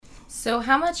So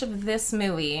how much of this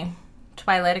movie,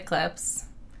 Twilight Eclipse,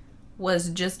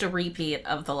 was just a repeat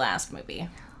of the last movie?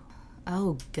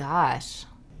 Oh, gosh.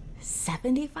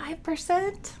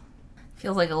 75%?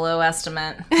 Feels like a low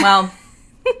estimate. Well,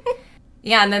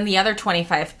 yeah, and then the other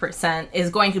 25%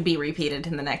 is going to be repeated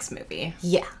in the next movie.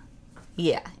 Yeah.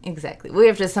 Yeah, exactly. We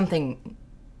have just something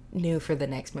new for the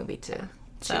next movie to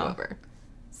chew over.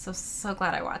 So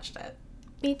glad I watched it.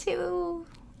 Me too.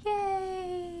 Yay.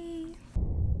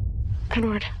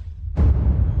 Edward.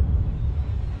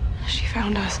 She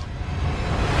found us.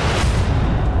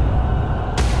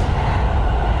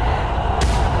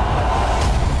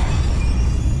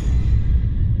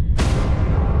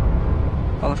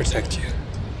 I'll protect you,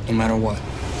 no matter what.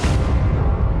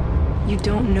 You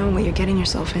don't know what you're getting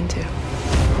yourself into.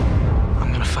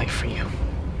 I'm gonna fight for you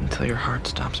until your heart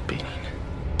stops beating.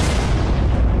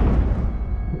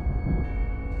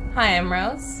 Hi, I'm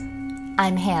Rose.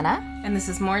 I'm Hannah. And this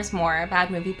is More is More, a Bad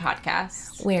Movie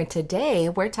podcast. Where today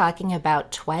we're talking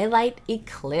about Twilight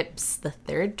Eclipse, the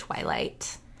third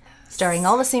Twilight. Starring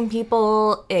all the same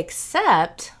people,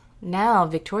 except now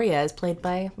Victoria is played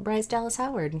by Bryce Dallas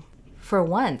Howard. For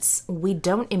once, we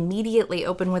don't immediately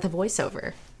open with a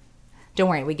voiceover. Don't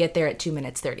worry, we get there at 2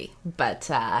 minutes 30.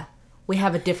 But we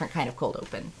have a different kind of cold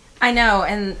open. I know,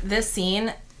 and this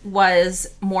scene was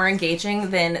more engaging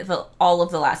than all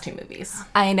of the last two movies.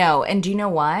 I know, and do you know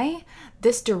why?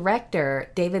 This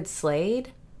director, David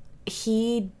Slade,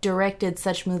 he directed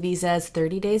such movies as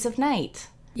 30 Days of Night.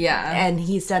 Yeah. And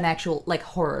he's done actual,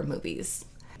 horror movies.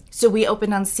 So we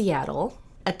open on Seattle.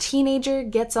 A teenager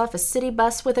gets off a city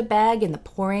bus with a bag in the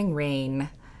pouring rain.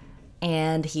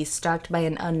 And he's stalked by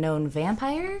an unknown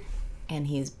vampire. And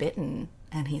he's bitten.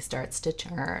 And he starts to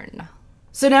turn.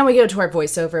 So now we go to our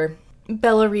voiceover.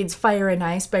 Bella reads Fire and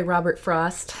Ice by Robert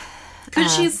Frost.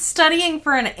 Because she's studying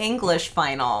for an English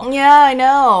final. Yeah, I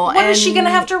know. What, is she going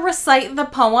to have to recite the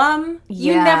poem?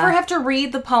 Yeah. You never have to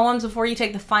read the poems before you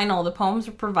take the final. The poems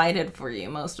are provided for you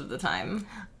most of the time.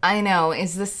 I know.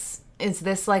 Is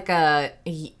this like a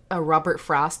Robert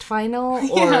Frost final?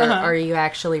 Or are you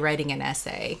actually writing an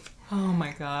essay? Oh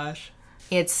my gosh.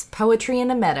 It's poetry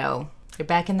in a meadow. You're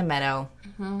back in the meadow.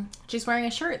 Mm-hmm. She's wearing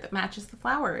a shirt that matches the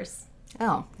flowers.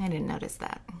 Oh, I didn't notice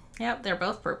that. Yep, they're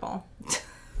both purple.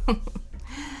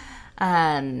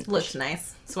 Looks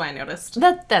nice. That's why I noticed.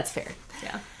 That's fair.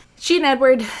 Yeah. She and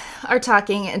Edward are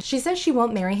talking, and she says she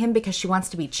won't marry him because she wants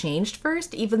to be changed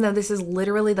first, even though this is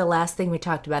literally the last thing we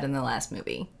talked about in the last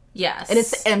movie. Yes. And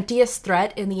it's the emptiest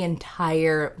threat in the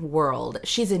entire world.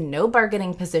 She's in no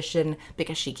bargaining position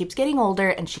because she keeps getting older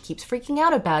and she keeps freaking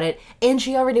out about it, and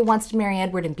she already wants to marry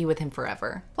Edward and be with him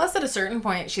forever. Plus, at a certain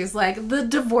point, she's like, the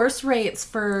divorce rates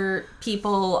for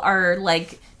people are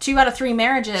 2 out of 3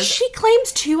 marriages. She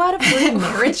claims 2 out of 3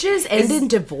 marriages end in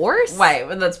divorce? Right,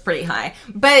 that's pretty high.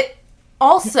 But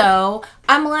also,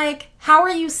 I'm like, how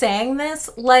are you saying this?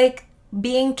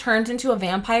 Being turned into a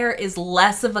vampire is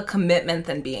less of a commitment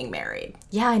than being married.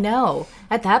 Yeah, I know.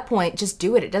 At that point, just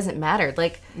do it. It doesn't matter.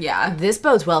 Yeah. This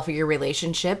bodes well for your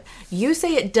relationship. You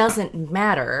say it doesn't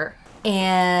matter,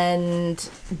 and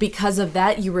because of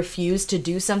that, you refuse to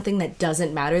do something that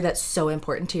doesn't matter that's so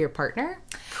important to your partner?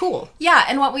 Cool. Yeah,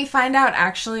 and what we find out,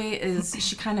 actually, is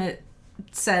she kind of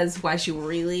says why she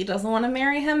really doesn't want to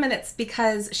marry him, and it's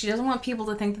because she doesn't want people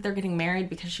to think that they're getting married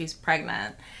because she's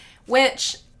pregnant.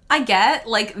 Which I get,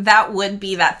 that would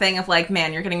be that thing of,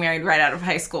 man, you're getting married right out of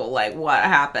high school, what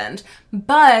happened?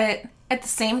 But at the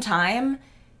same time,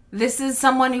 this is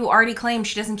someone who already claims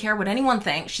she doesn't care what anyone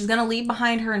thinks. She's going to leave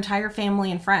behind her entire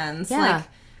family and friends. Yeah,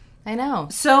 I know.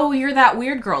 So you're that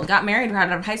weird girl, got married right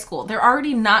out of high school. They're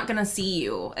already not going to see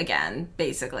you again,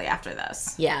 basically, after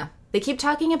this. Yeah. They keep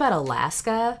talking about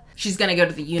Alaska. She's going to go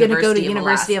to the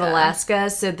University of Alaska.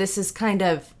 So this is kind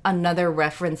of another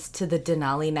reference to the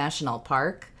Denali National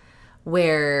Park,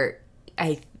 where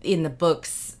in the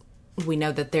books, we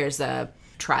know that there's a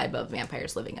tribe of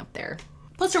vampires living up there.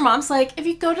 Plus her mom's like, if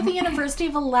you go to the University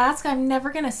of Alaska, I'm never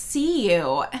going to see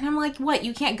you. And I'm like, what,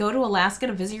 you can't go to Alaska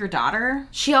to visit your daughter?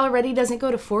 She already doesn't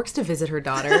go to Forks to visit her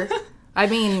daughter. I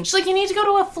mean... She's like, you need to go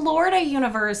to a Florida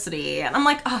university. And I'm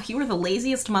like, oh, you are the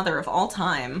laziest mother of all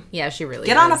time. Yeah, she really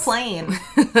Get on a plane.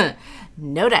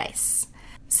 No dice.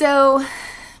 So...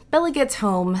 Bella gets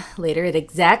home later at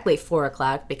exactly 4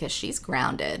 o'clock because she's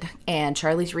grounded. And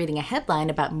Charlie's reading a headline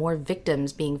about more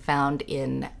victims being found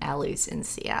in alleys in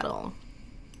Seattle.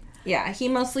 Yeah, he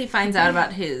mostly finds out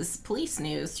about his police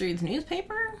news through the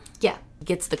newspaper. Yeah,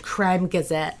 gets the Crime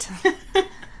Gazette.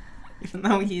 Even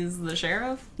though he's the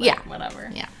sheriff? Yeah.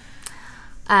 Whatever. Yeah.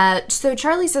 So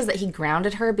Charlie says that he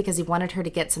grounded her because he wanted her to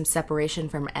get some separation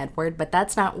from Edward, but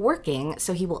that's not working,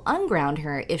 so he will unground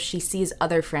her if she sees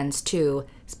other friends too,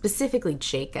 specifically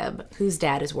Jacob, whose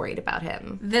dad is worried about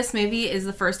him. This movie is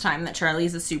the first time that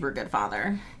Charlie's a super good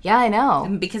father. Yeah, I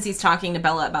know. Because he's talking to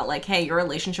Bella about, like, hey, your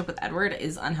relationship with Edward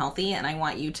is unhealthy, and I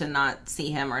want you to not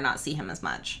see him or not see him as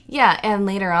much. Yeah, and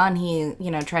later on he,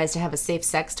 tries to have a safe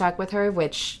sex talk with her,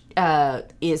 which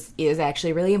is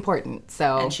actually really important,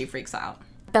 so... And she freaks out.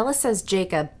 Bella says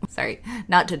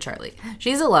not to Charlie.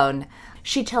 She's alone.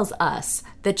 She tells us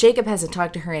that Jacob hasn't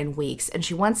talked to her in weeks and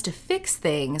she wants to fix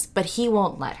things, but he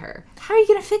won't let her. How are you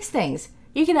going to fix things?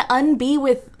 You're going to unbe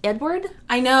with Edward?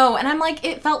 I know. And I'm like,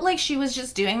 it felt like she was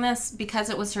just doing this because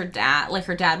it was her dad. Like,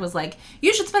 her dad was like,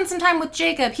 you should spend some time with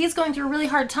Jacob. He's going through a really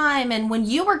hard time. And when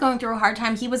you were going through a hard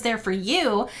time, he was there for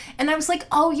you. And I was like,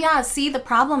 oh, yeah, see, the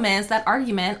problem is that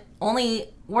argument only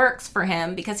works for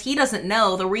him because he doesn't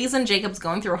know the reason Jacob's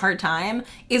going through a hard time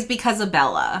is because of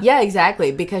Bella. Yeah,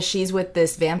 exactly. Because she's with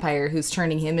this vampire who's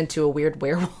turning him into a weird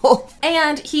werewolf.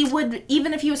 And he would,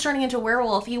 even if he was turning into a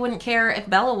werewolf, he wouldn't care if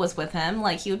Bella was with him.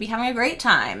 Like, he would be having a great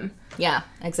time. Yeah,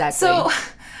 exactly. So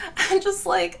I'm just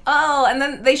like, oh, and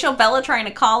then they show Bella trying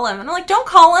to call him. And I'm like, don't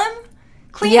call him.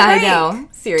 Clean break. I know.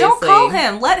 Seriously. Don't call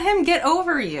him. Let him get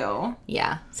over you.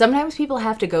 Yeah. Sometimes people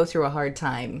have to go through a hard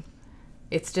time.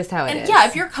 It's just how it is. Yeah,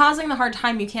 if you're causing the hard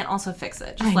time, you can't also fix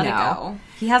it. Just let it go.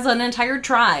 He has an entire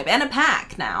tribe and a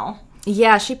pack now.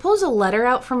 Yeah, she pulls a letter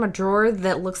out from a drawer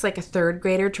that looks like a third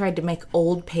grader tried to make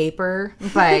old paper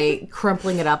by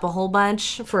crumpling it up a whole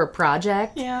bunch for a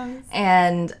project. Yeah.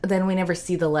 And then we never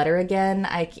see the letter again.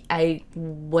 I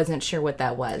wasn't sure what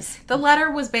that was. The letter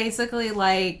was basically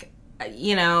like,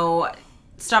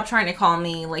 stop trying to call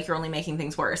me, like you're only making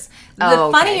things worse. The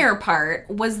funnier part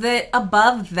was that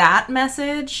above that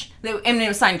message, and it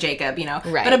was signed Jacob,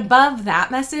 Right. But above that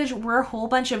message were a whole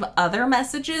bunch of other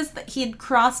messages that he had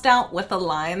crossed out with a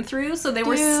line through, so they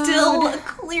were still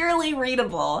clearly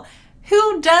readable.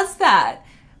 Who does that?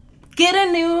 Get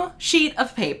a new sheet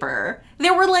of paper.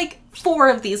 There were like 4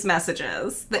 of these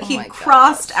messages that he'd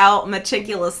crossed out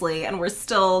meticulously and were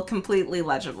still completely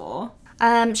legible.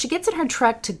 She gets in her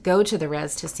truck to go to the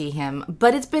res to see him,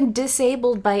 but it's been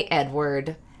disabled by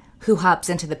Edward, who hops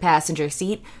into the passenger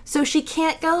seat, so she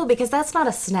can't go because that's not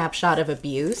a snapshot of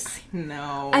abuse.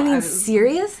 No. I mean,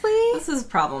 seriously? This is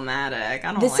problematic.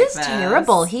 I don't This like is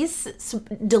terrible. He's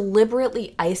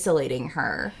deliberately isolating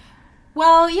her.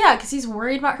 Well, yeah, because he's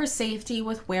worried about her safety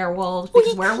with werewolves,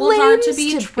 because werewolves aren't to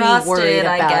be trusted,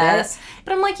 I guess.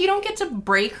 But I'm like, you don't get to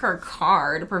break her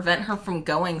car to prevent her from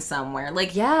going somewhere.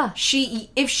 Like, yeah,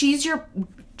 if she's your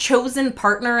chosen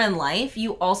partner in life,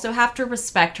 you also have to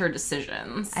respect her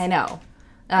decisions. I know.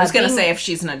 I was going to say if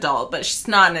she's an adult, but she's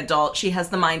not an adult. She has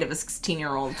the mind of a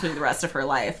 16-year-old through the rest of her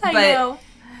life. I know.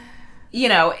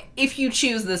 If you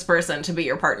choose this person to be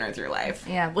your partner through life.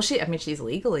 Yeah, well, she's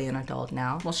legally an adult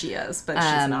now. Well, she is, but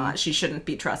she's not. She shouldn't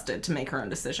be trusted to make her own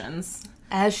decisions.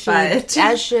 As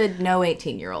should no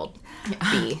 18-year-old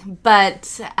be.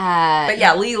 But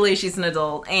yeah, legally she's an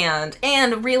adult, and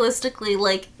realistically,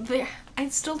 like, I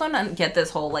still don't get this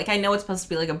whole, like, I know it's supposed to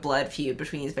be like a blood feud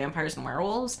between these vampires and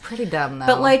werewolves. Pretty dumb, though.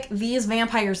 But, like, these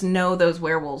vampires know those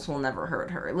werewolves will never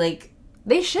hurt her. Like,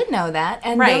 they should know that.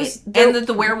 And right. And that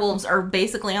the werewolves are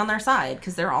basically on their side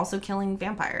because they're also killing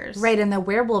vampires. Right, and the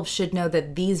werewolves should know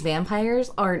that these vampires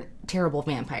aren't terrible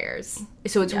vampires.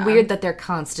 So it's weird that they're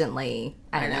constantly,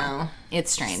 I don't know.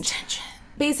 It's strange.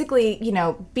 Basically,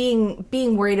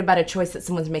 being worried about a choice that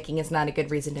someone's making is not a good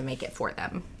reason to make it for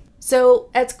them. So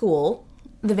at school,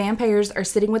 the vampires are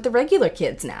sitting with the regular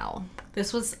kids now.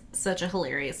 This was such a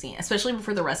hilarious scene, especially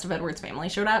before the rest of Edward's family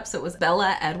showed up. So it was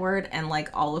Bella, Edward, and, like,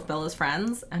 all of Bella's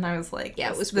friends. And I was like,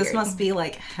 yeah, it was weird. This must be,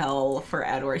 like, hell for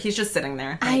Edward. He's just sitting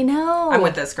there. Like, I know. I'm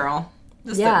with this girl.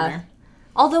 Just sitting there.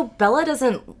 Although Bella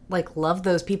doesn't, like, love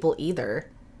those people either.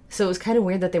 So it was kind of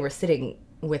weird that they were sitting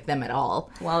with them at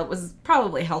all. Well, it was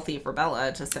probably healthy for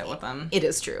Bella to sit with them. It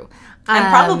is true. And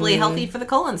probably healthy for the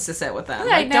Cullens to sit with them.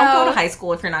 Like, don't go to high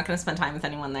school if you're not going to spend time with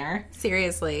anyone there.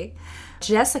 Seriously.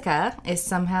 Jessica is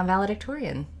somehow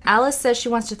valedictorian. Alice says she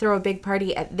wants to throw a big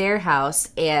party at their house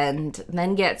and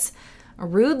then gets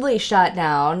rudely shot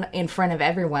down in front of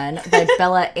everyone by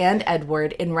Bella and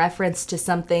Edward in reference to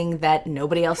something that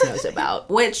nobody else knows about.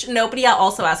 Which nobody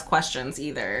also asked questions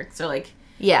either. So, like,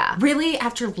 yeah. Really?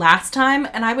 After last time?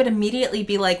 And I would immediately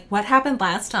be like, what happened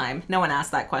last time? No one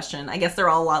asked that question. I guess they're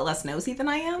all a lot less nosy than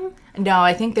I am. No,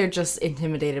 I think they're just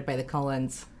intimidated by the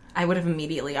Cullens. I would have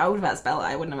asked Bella.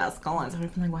 I wouldn't have asked the Cullens. I would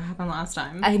have been like, what happened last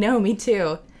time? I know, me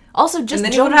too. Also, just And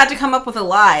then you would have had to come up with a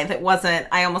lie that wasn't,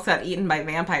 I almost got eaten by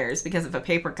vampires because of a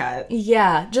paper cut.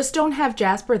 Yeah, just don't have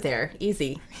Jasper there.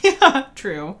 Easy. Yeah,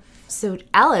 true. So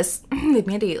Alice,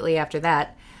 immediately after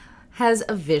that, has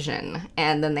a vision,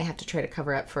 and then they have to try to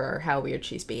cover up for how weird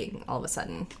she's being all of a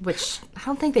sudden, which I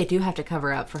don't think they do have to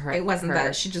cover up for her. It wasn't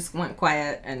that. She just went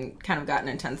quiet and kind of got an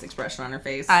intense expression on her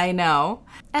face. I know.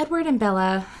 Edward and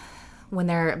Bella, when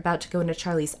they're about to go into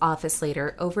Charlie's office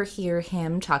later, overhear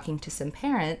him talking to some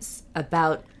parents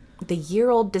about the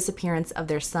year-old disappearance of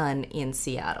their son in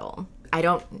Seattle. I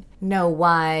don't know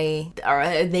why.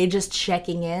 Are they just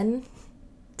checking in?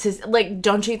 Like,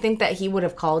 don't you think that he would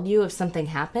have called you if something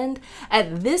happened?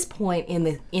 At this point in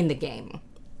the game,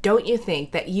 don't you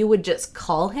think that you would just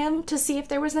call him to see if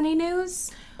there was any news?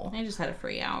 I just had a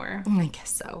free hour. I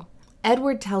guess so.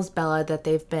 Edward tells Bella that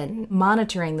they've been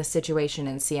monitoring the situation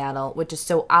in Seattle, which is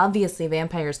so obviously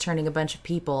vampires turning a bunch of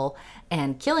people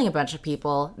and killing a bunch of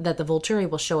people that the Volturi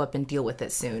will show up and deal with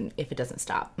it soon if it doesn't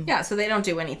stop. Yeah, so they don't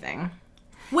do anything.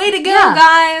 Way to go, Yeah.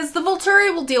 guys! The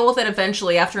Volturi will deal with it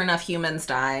eventually after enough humans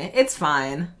die. It's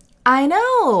fine. I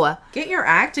know! Get your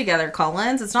act together,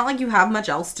 Collins. It's not like you have much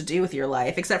else to do with your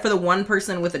life, except for the one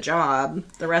person with a job.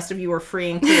 The rest of you are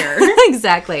free and clear.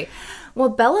 Exactly. Well,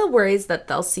 Bella worries that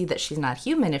they'll see that she's not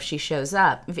human if she shows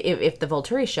up, if the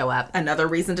Volturi show up. Another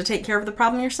reason to take care of the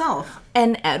problem yourself.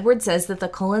 And Edward says that the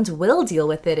Cullens will deal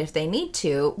with it if they need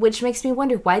to, which makes me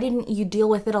wonder, why didn't you deal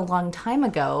with it a long time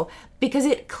ago? Because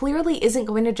it clearly isn't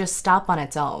going to just stop on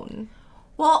its own.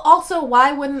 Well, also,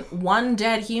 why wouldn't one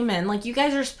dead human, like, you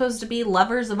guys are supposed to be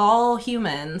lovers of all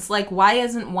humans. Like, why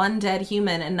isn't one dead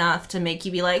human enough to make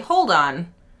you be like, hold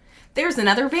on, there's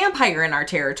another vampire in our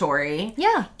territory.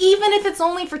 Yeah. Even if it's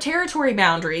only for territory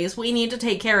boundaries, we need to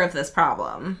take care of this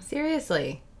problem.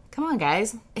 Seriously. Come on,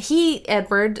 guys.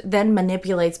 Edward, then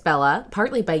manipulates Bella,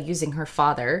 partly by using her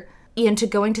father, into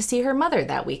going to see her mother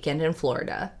that weekend in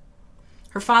Florida.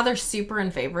 Her father's super in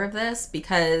favor of this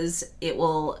because it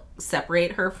will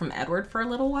separate her from Edward for a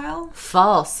little while.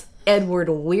 False. Edward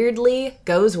weirdly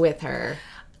goes with her.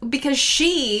 Because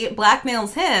she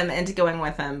blackmails him into going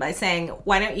with him by saying,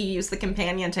 why don't you use the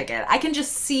companion ticket? I can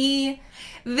just see...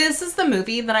 This is the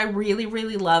movie that I really,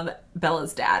 really love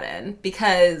Bella's dad in.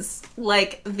 Because,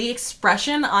 like, the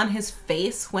expression on his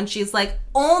face when she's like,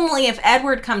 only if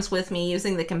Edward comes with me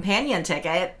using the companion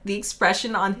ticket, the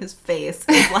expression on his face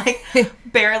is, like,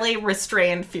 barely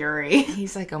restrained fury.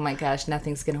 He's like, oh my gosh,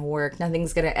 nothing's gonna work.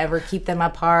 Nothing's gonna ever keep them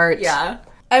apart. Yeah.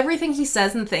 Everything he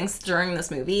says and thinks during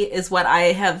this movie is what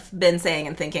I have been saying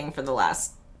and thinking for the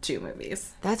last 2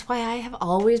 movies. That's why I have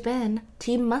always been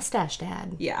Team Mustache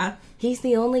Dad. Yeah. He's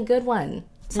the only good one,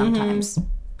 sometimes.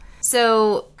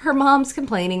 So her mom's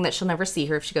complaining that she'll never see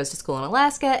her if she goes to school in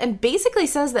Alaska, and basically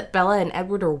says that Bella and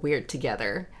Edward are weird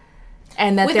together.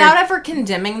 And that Without they're ever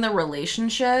condemning the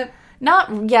relationship.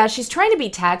 she's trying to be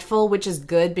tactful, which is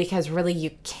good because really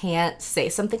you can't say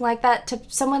something like that to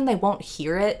someone. They won't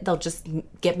hear it. They'll just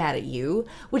get mad at you,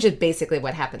 which is basically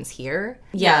what happens here.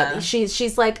 Yeah.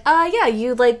 She's like, yeah,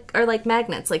 you like are like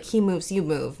magnets. Like he moves, you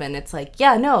move. And it's like,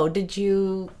 yeah, no,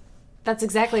 that's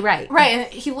exactly right. Right, and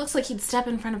he looks like he'd step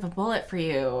in front of a bullet for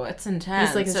you. It's intense.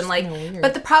 He's like, it's and just kinda weird.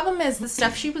 But the problem is the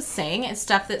stuff she was saying is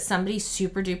stuff that somebody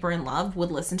super duper in love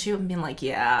would listen to and be like,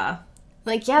 yeah.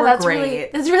 Like, yeah, We're that's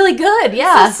great. that's really good.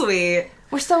 Yeah. So sweet.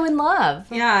 We're so in love.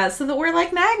 Yeah, so that we're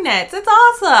like magnets. It's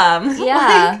awesome.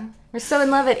 Yeah. We're so in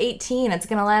love at 18. It's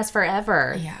going to last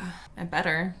forever. Yeah, I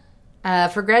better.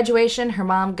 For graduation, her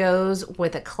mom goes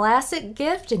with a classic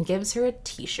gift and gives her a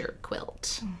t-shirt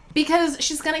quilt. Because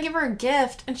she's going to give her a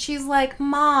gift, and she's like,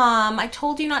 Mom, I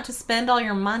told you not to spend all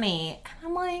your money. And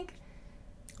I'm like...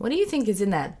 What do you think is in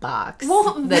that box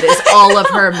Well, that is all of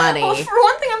her money? Well, for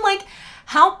one thing, I'm like,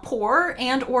 how poor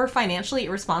and or financially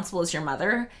irresponsible is your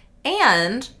mother?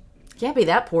 And... Can't be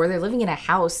that poor. They're living in a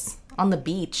house on the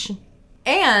beach.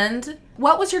 And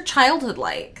what was your childhood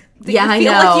like? Do Yeah, I you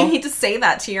feel know. like you need to say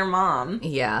that to your mom?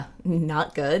 Yeah,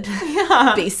 not good.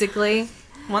 Yeah. Basically.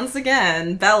 Once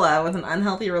again, Bella with an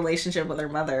unhealthy relationship with her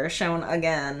mother, shown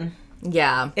again,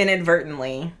 Yeah.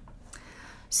 inadvertently.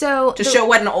 So To show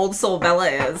what an old soul Bella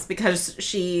is, because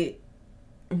she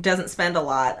doesn't spend a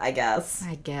lot, I guess.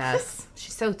 I guess.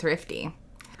 She's so thrifty.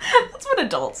 That's what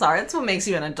adults are. That's what makes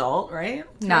you an adult, right?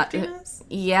 Not- Thriftiness?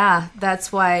 Yeah,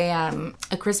 that's why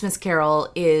A Christmas Carol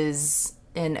is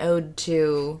an ode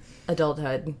to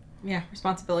adulthood. Yeah,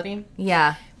 responsibility.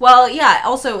 Yeah. Well, yeah,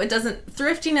 also,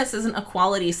 thriftiness isn't a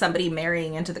quality somebody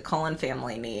marrying into the Cullen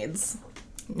family needs.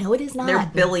 No, it is not.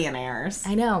 They're billionaires.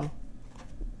 I know.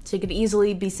 She could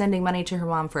easily be sending money to her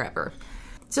mom forever.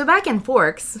 So back in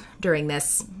Forks, during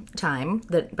this time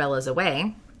that Bella's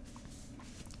away,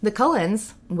 The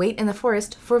Cullens wait in the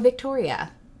forest for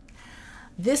Victoria.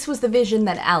 This was the vision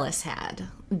that Alice had,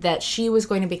 that she was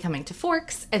going to be coming to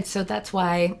Forks, and so that's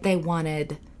why they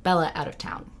wanted Bella out of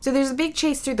town. So there's a big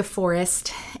chase through the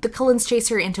forest. The Cullens chase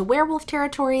her into werewolf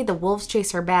territory, the wolves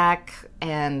chase her back,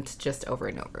 and just over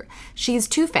and over. She's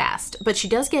too fast, but she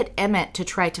does get Emmett to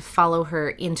try to follow her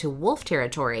into wolf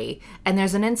territory, and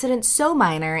there's an incident so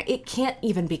minor, it can't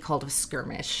even be called a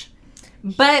skirmish.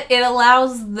 But it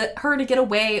allows her to get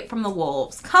away from the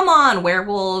wolves. Come on,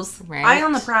 werewolves. Right. Eye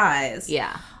on the prize.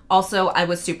 Yeah. Also, I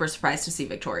was super surprised to see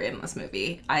Victoria in this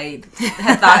movie. I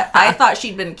thought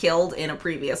she'd been killed in a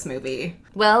previous movie.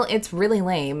 Well, it's really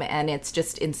lame, and it's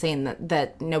just insane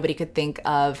that nobody could think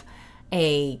of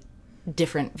a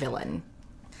different villain.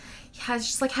 Yeah, it's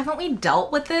just like, haven't we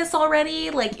dealt with this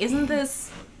already? Like,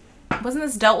 wasn't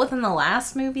this dealt with in the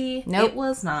last movie? Nope. It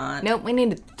was not. Nope, we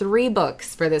needed 3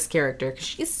 books for this character, because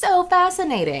she's so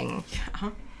fascinating.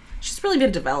 She's really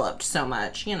been developed so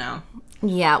much, you know.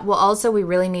 Yeah, well, also, we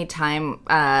really need time,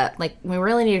 we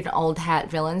really need an old hat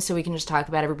villain so we can just talk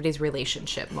about everybody's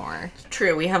relationship more.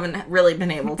 True, we haven't really been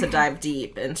able to dive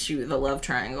deep into the love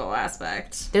triangle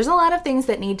aspect. There's a lot of things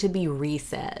that need to be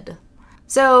resaid.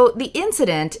 So, the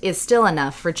incident is still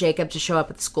enough for Jacob to show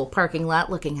up at the school parking lot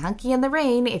looking hunky in the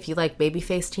rain if you like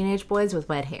baby-faced teenage boys with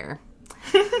wet hair.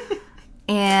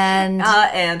 And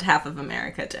half of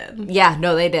America did. Yeah,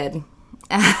 no, they did.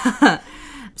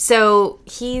 So,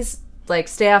 he's like,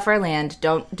 stay off our land,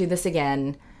 don't do this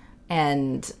again,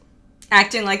 and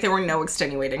acting like there were no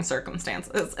extenuating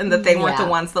circumstances and that they weren't the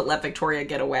ones that let Victoria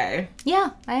get away.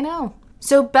 Yeah, I know.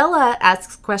 So Bella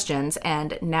asks questions,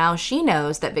 and now she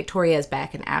knows that Victoria is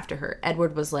back and after her.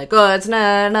 Edward was like, oh, it's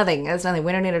nothing. It's nothing.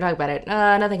 We don't need to talk about it.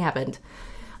 Nothing happened.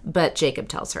 But Jacob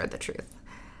tells her the truth.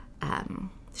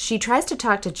 She tries to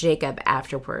talk to Jacob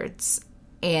afterwards,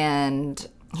 and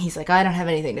he's like, I don't have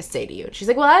anything to say to you. She's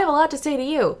like, well, I have a lot to say to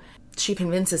you. She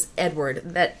convinces Edward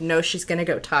that no, she's going to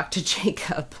go talk to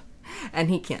Jacob, and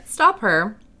he can't stop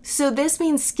her. So this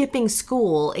means skipping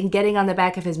school and getting on the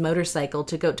back of his motorcycle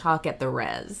to go talk at the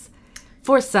res.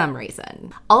 For some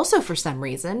reason. Also for some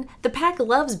reason, the pack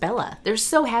loves Bella. They're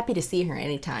so happy to see her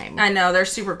anytime. I know, they're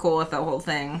super cool with the whole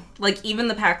thing. Like, even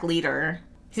the pack leader,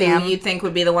 who Sam. you'd think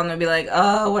would be the one that would be like,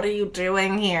 oh, what are you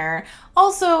doing here?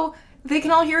 Also, they can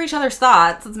all hear each other's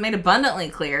thoughts. It's made abundantly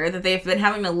clear that they've been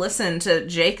having to listen to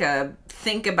Jacob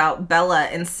think about Bella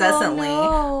incessantly.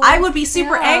 Oh, no. I would be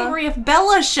super angry if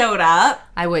Bella showed up.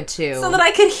 I would too. So that I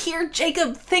could hear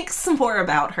Jacob think some more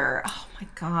about her. Oh my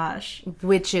gosh.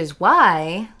 Which is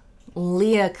why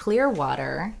Leah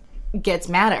Clearwater gets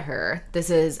mad at her.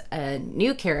 This is a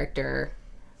new character,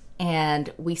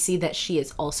 and we see that she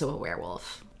is also a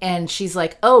werewolf. And she's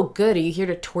like, oh, good, are you here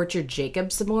to torture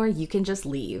Jacob some more? You can just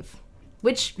leave.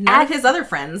 Which none of his other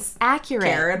friends accurate.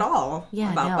 care at all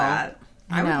Yeah, about no. that.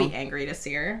 I know. would be angry to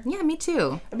see her. Yeah, me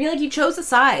too. I'd be like, you chose a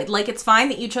side. Like, it's fine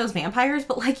that you chose vampires,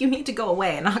 but, like, you need to go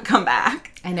away and not come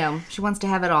back. I know. She wants to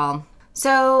have it all.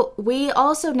 So we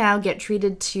also now get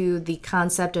treated to the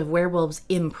concept of werewolves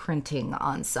imprinting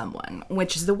on someone,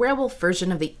 which is the werewolf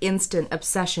version of the instant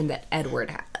obsession that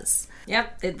Edward has.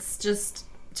 Yep, it's just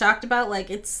talked about like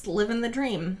it's living the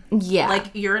dream. Yeah. Like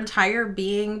your entire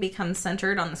being becomes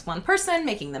centered on this one person,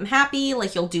 making them happy.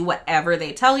 Like you'll do whatever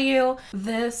they tell you.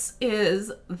 This is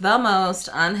the most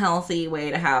unhealthy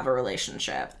way to have a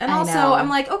relationship. And I also, know. I'm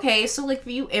like, okay, so like if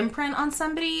you imprint on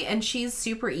somebody and she's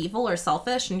super evil or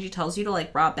selfish and she tells you to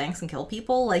like rob banks and kill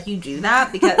people, like you do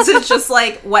that because it's just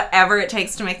like whatever it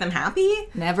takes to make them happy.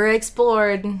 Never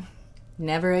explored.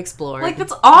 Never explored. Like,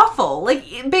 that's awful. Like,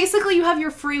 basically, you have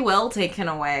your free will taken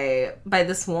away by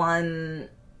this one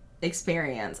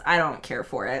experience. I don't care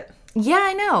for it. Yeah,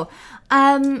 I know.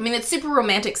 I mean, it's super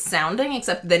romantic sounding,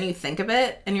 except then you think of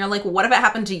it, and you're like, well, what if it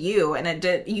happened to you, and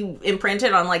you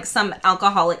imprinted on, like, some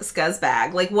alcoholic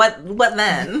scuzzbag? Like, what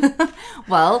then?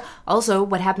 Well, also,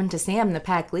 what happened to Sam, the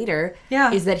pack leader,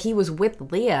 is that he was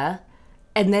with Leah,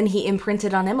 and then he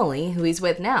imprinted on Emily, who he's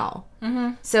with now.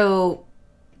 Mm-hmm. So...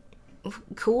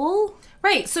 cool?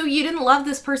 Right, so you didn't love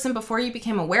this person before you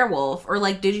became a werewolf, or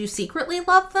like did you secretly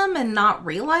love them and not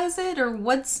realize it, or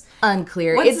what's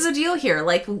unclear? What's the deal here?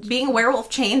 Like being a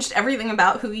werewolf changed everything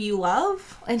about who you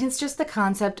love? And it's just the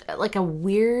concept, like a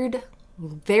weird,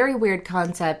 very weird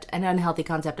concept, an unhealthy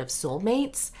concept of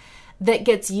soulmates that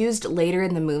gets used later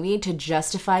in the movie to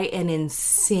justify an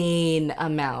insane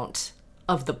amount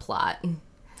of the plot.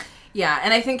 Yeah,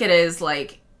 and I think it is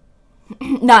like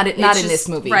not in this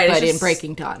movie, right, but just, in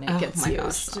Breaking Dawn, it gets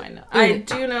used. Gosh, I know. I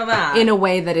do know that. In a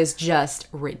way that is just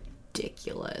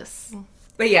ridiculous.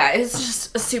 But yeah, it's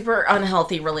just a super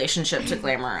unhealthy relationship to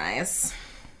glamorize.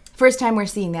 First time we're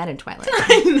seeing that in Twilight.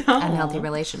 I know. Unhealthy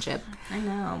relationship. I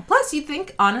know. Plus, you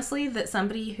think, honestly, that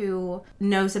somebody who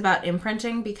knows about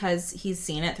imprinting because he's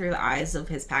seen it through the eyes of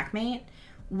his packmate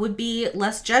would be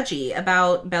less judgy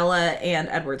about Bella and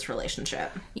Edward's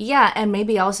relationship. Yeah, and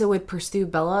maybe also would pursue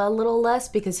Bella a little less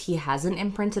because he hasn't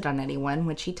imprinted on anyone,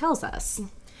 which he tells us.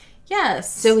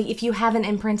 Yes. So if you haven't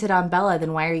imprinted on Bella,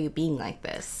 then why are you being like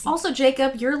this? Also,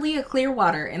 Jacob, you're Leah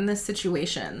Clearwater in this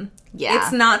situation. Yeah.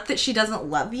 It's not that she doesn't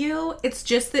love you. It's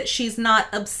just that she's not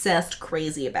obsessed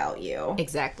crazy about you.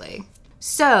 Exactly.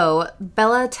 So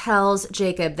Bella tells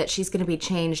Jacob that she's going to be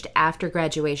changed after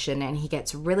graduation, and he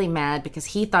gets really mad because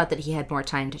he thought that he had more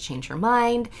time to change her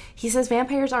mind. He says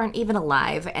vampires aren't even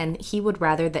alive, and he would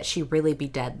rather that she really be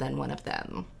dead than one of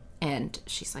them. And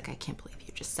she's like, I can't believe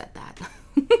you just said that.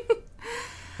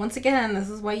 Once again, this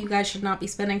is why you guys should not be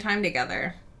spending time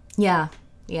together. Yeah,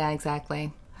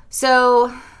 exactly.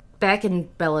 So, back in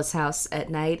Bella's house at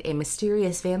night, a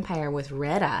mysterious vampire with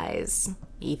red eyes,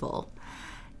 evil,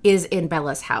 is in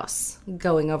Bella's house,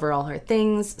 going over all her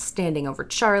things, standing over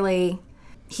Charlie.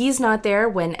 He's not there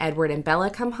when Edward and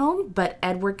Bella come home, but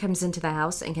Edward comes into the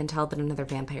house and can tell that another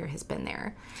vampire has been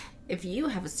there. If you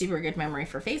have a super good memory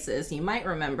for faces, you might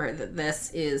remember that this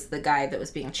is the guy that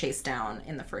was being chased down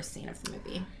in the first scene of the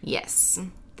movie. Yes,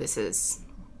 this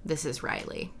is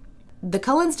Riley. The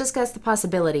Cullens discuss the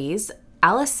possibilities.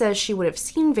 Alice says she would have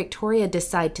seen Victoria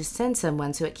decide to send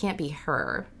someone, so it can't be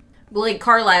her. Like,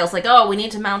 Carlisle's like, oh, we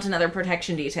need to mount another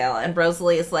protection detail. And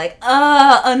Rosalie is like,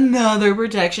 another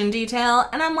protection detail?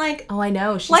 And I'm like, Oh, I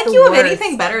know. She's like the you have worst.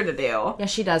 anything better to do. Yeah,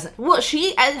 she doesn't. Well,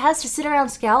 she has to sit around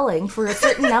scowling for a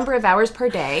certain number of hours per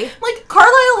day. Like,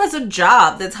 Carlisle has a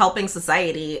job that's helping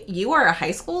society. You are a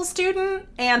high school student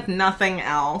and nothing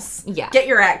else. Yeah. Get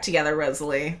your act together,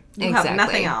 Rosalie. You have Exactly.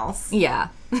 nothing else. Yeah.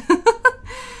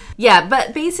 Yeah,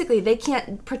 but basically they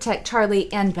can't protect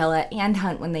Charlie and Bella and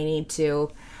Hunt when they need to.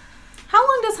 How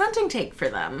long does hunting take for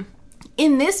them?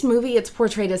 In this movie, it's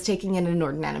portrayed as taking an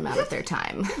inordinate amount of their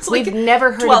time. Like We've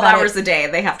never heard 12 about hours it. a day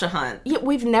they have to hunt. Yeah,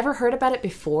 we've never heard about it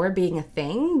before being a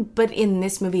thing, but in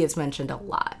this movie it's mentioned a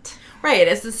lot. Right,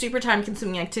 it's a super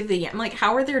time-consuming activity. I'm like,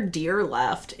 how are there deer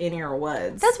left in your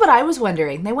woods? That's what I was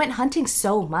wondering. They went hunting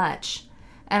so much.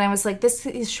 And I was like, this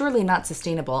is surely not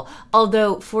sustainable.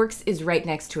 Although Forks is right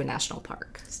next to a national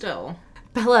park. Still.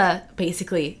 Bella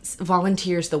basically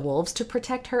volunteers the wolves to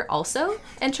protect her also,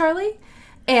 and Charlie.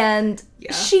 And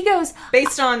she goes...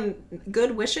 Based on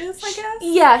good wishes, I guess?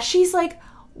 Yeah, she's like,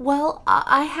 well,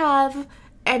 I have...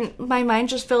 And my mind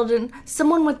just filled in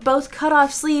someone with both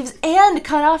cut-off sleeves and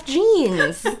cut-off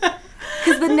jeans.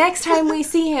 Because the next time we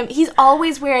see him, he's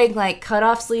always wearing, like,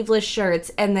 cut-off sleeveless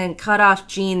shirts and then cut-off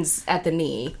jeans at the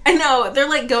knee. I know, they're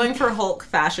like going for Hulk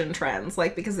fashion trends.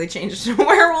 Like, because they changed to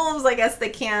werewolves, I guess they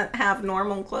can't have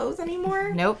normal clothes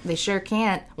anymore. Nope, they sure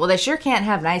can't. Well, they sure can't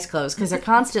have nice clothes because they're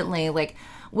constantly, like...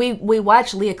 We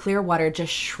watch Leah Clearwater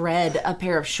just shred a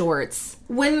pair of shorts.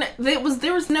 When there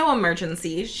was no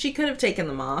emergency, she could have taken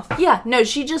them off. Yeah, no,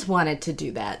 she just wanted to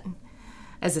do that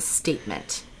as a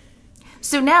statement.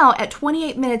 So now, at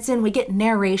 28 minutes in, we get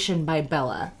narration by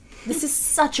Bella. This is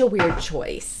such a weird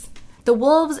choice. The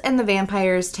wolves and the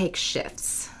vampires take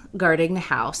shifts, guarding the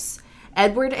house.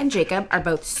 Edward and Jacob are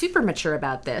both super mature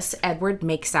about this. Edward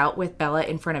makes out with Bella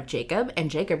in front of Jacob,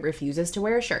 and Jacob refuses to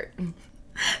wear a shirt.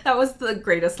 That was the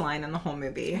greatest line in the whole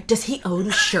movie. Does he own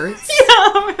shirts?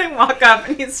 Yeah, when they walk up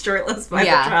and he's shirtless by the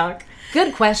truck.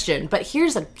 Good question, but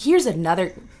here's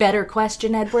another better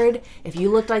question, Edward. If you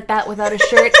looked like that without a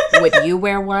shirt, would you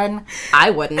wear one? I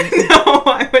wouldn't. No,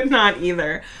 I would not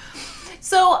either.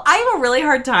 So I have a really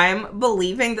hard time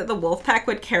believing that the wolf pack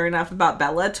would care enough about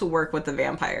Bella to work with the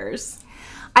vampires.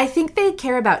 I think they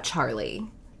care about Charlie,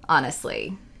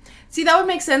 honestly. See, that would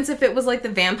make sense if it was like the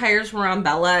vampires were on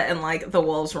Bella and like the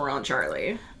wolves were on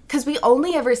Charlie. Because we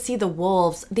only ever see the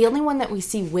wolves. The only one that we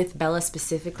see with Bella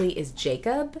specifically is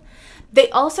Jacob. They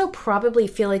also probably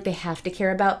feel like they have to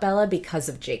care about Bella because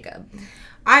of Jacob.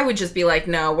 I would just be like,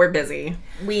 no, we're busy.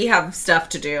 We have stuff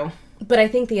to do. But I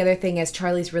think the other thing is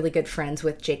Charlie's really good friends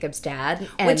with Jacob's dad.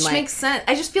 And which makes sense.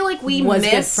 I just feel like we was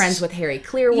missed... good friends with Harry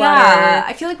Clearwater. Yeah,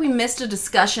 I feel like we missed a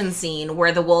discussion scene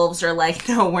where the wolves are like,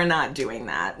 no, we're not doing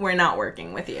that. We're not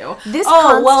working with you. This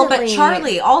well, but constantly-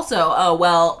 Charlie also. Oh,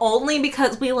 well, only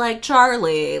because we like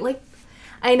Charlie. Like,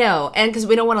 I know, and because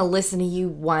we don't want to listen to you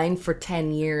whine for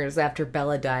 10 years after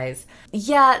Bella dies.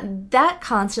 Yeah, that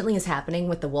constantly is happening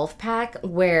with the wolf pack,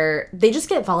 where they just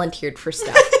get volunteered for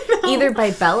stuff. Either by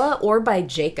Bella or by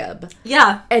Jacob.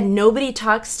 yeah, And nobody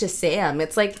talks to Sam.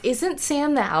 It's like, isn't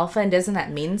Sam the alpha and doesn't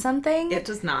that mean something? it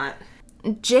does not.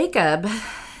 Jacob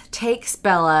takes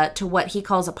Bella to what he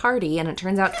calls a party, and it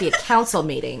turns out to be a council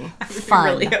meeting. Fun.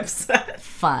 I'm really upset.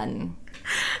 Fun.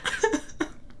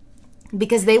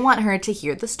 Because they want her to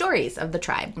hear the stories of the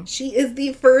tribe. She is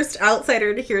the first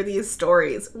outsider to hear these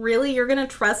stories. Really? You're gonna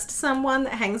trust someone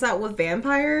that hangs out with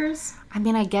vampires? I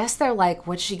mean, I guess they're like,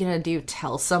 what's she gonna do?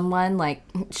 Tell someone? Like,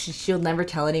 she'll never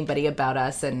tell anybody about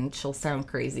us, and she'll sound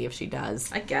crazy if she does.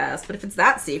 I guess. But if it's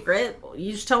that secret,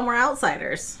 you just tell them we're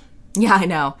outsiders. Yeah, I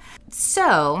know.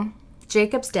 So,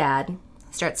 Jacob's dad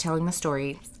starts telling the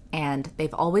story, and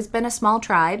they've always been a small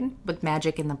tribe with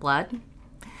magic in the blood.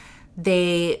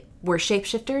 They were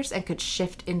shapeshifters and could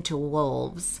shift into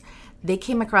wolves. They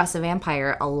came across a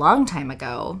vampire a long time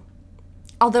ago.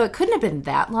 Although it couldn't have been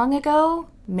that long ago.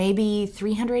 Maybe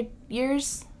 300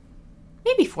 years?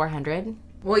 Maybe 400.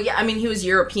 Well, yeah, I mean, he was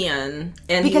European,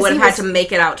 and Because he would he have was- had to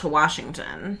make it out to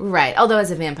Washington. Right. Although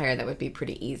as a vampire, that would be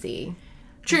pretty easy.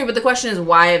 True, but the question is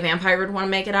why a vampire would want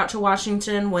to make it out to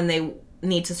Washington when they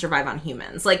need to survive on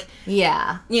humans. Like,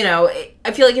 Yeah. you know,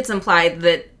 I feel like it's implied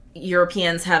that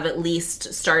Europeans have at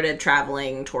least started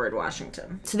traveling toward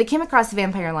Washington. So they came across a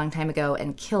vampire a long time ago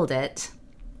and killed it.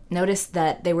 Noticed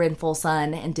that they were in full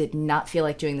sun and did not feel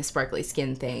like doing the sparkly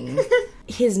skin thing.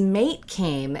 His mate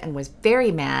came and was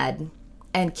very mad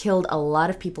and killed a lot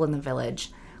of people in the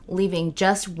village, leaving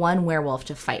just one werewolf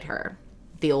to fight her,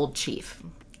 the old chief.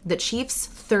 The chief's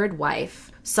third wife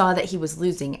saw that he was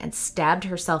losing and stabbed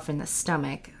herself in the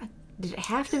stomach. Did it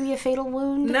have to be a fatal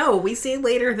wound? No, we see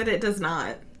later that it does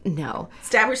not. No.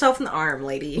 Stab yourself in the arm,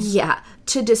 lady. Yeah,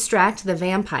 to distract the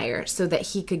vampire so that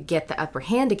he could get the upper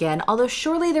hand again, although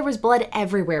surely there was blood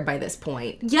everywhere by this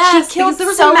point. Yes, she killed because there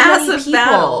was so a many massive people.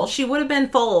 battle. She would have been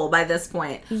full by this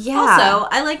point. Yeah. Also,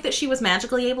 I like that she was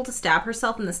magically able to stab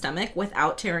herself in the stomach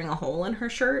without tearing a hole in her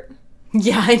shirt.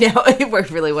 Yeah, I know.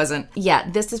 It really wasn't. Yeah,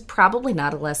 this is probably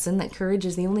not a lesson that courage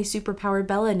is the only superpower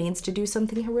Bella needs to do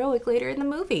something heroic later in the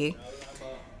movie.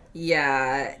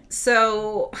 Yeah,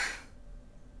 so...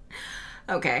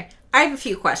 Okay, I have a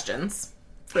few questions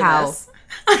for How? this.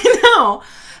 I know.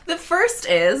 The first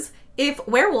is, if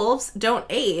werewolves don't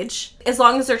age, as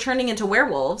long as they're turning into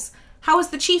werewolves, how is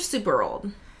the chief super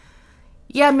old?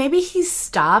 Yeah, maybe he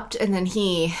stopped and then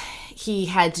he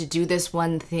had to do this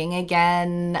one thing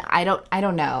again. I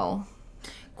don't know.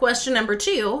 Question number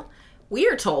 2, we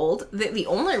are told that the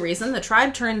only reason the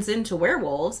tribe turns into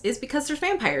werewolves is because there's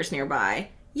vampires nearby.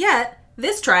 Yet,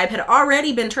 this tribe had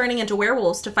already been turning into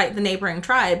werewolves to fight the neighboring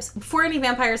tribes before any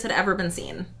vampires had ever been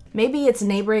seen. Maybe it's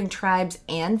neighboring tribes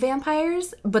and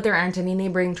vampires, but there aren't any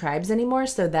neighboring tribes anymore,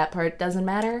 so that part doesn't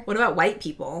matter. What about white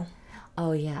people?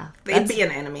 Oh yeah. They'd be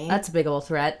an enemy. That's a big old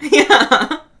threat.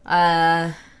 Yeah.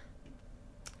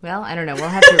 Well, I don't know. We'll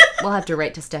have to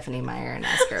write to Stephanie Meyer and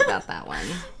ask her about that one.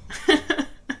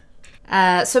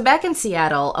 So back in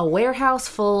Seattle, a warehouse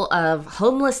full of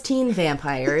homeless teen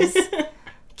vampires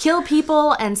kill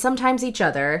people and sometimes each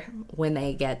other when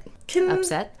they get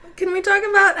upset. Can we talk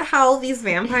about how these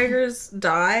vampires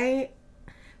die?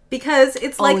 Because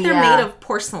it's like they're yeah. made of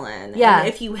porcelain. Yeah. And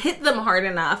if you hit them hard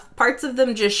enough, parts of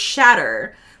them just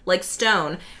shatter like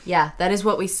stone. Yeah, that is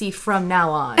what we see from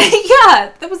now on.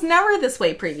 Yeah, that was never this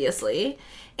way previously.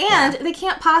 And they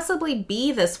can't possibly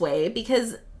be this way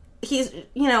because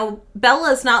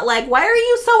Bella's not like, why are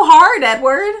you so hard,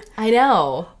 Edward? I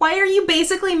know. Why are you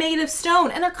basically made of stone?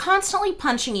 And they're constantly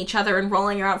punching each other and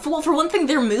rolling around. For one thing,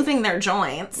 they're moving their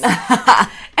joints.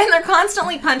 And they're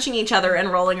constantly punching each other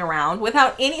and rolling around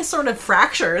without any sort of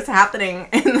fractures happening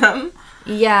in them.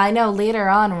 Yeah, I know. Later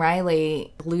on,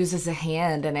 Riley loses a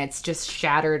hand and it's just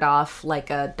shattered off like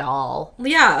a doll.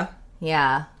 Yeah.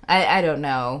 Yeah, I don't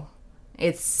know.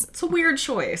 It's a weird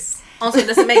choice. Also,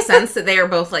 does it make sense that they are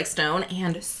both like stone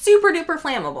and super duper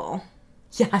flammable?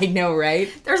 Yeah, I know, right?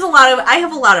 I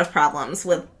have a lot of problems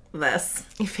with this.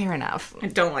 Fair enough. I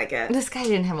don't like it. This guy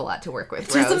didn't have a lot to work with,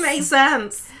 It doesn't Rose. make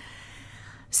sense.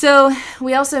 So,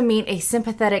 we also meet a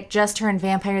sympathetic, just-turned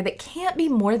vampire that can't be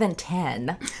more than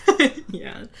 10.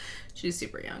 Yeah. She's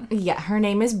super young. Yeah, her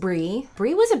name is Bree.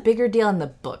 Bree was a bigger deal in the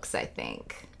books, I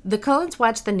think. The Cullens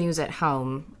watch the news at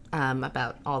home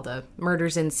about all the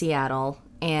murders in Seattle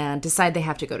and decide they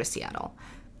have to go to Seattle.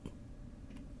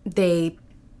 They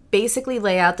basically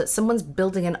lay out that someone's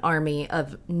building an army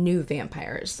of new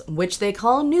vampires, which they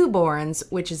call newborns,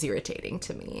 which is irritating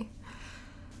to me.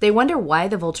 They wonder why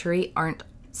the Volturi aren't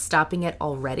stopping it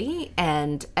already,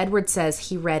 and Edward says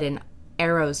he read in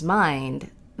Arrow's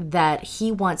mind that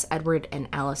he wants Edward and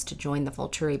Alice to join the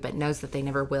Volturi, but knows that they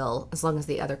never will as long as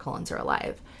the other Cullens are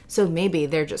alive. So maybe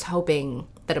they're just hoping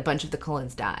that a bunch of the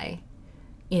Cullens die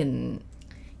in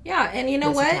Yeah, and you know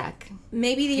this what? attack.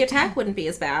 Maybe the attack wouldn't be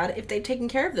as bad if they'd taken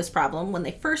care of this problem when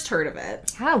they first heard of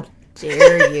it. How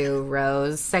dare you,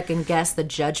 Rose, second guess the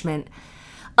judgment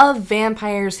of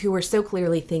vampires who were so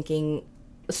clearly thinking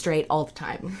straight all the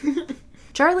time.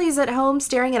 Charlie's at home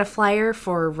staring at a flyer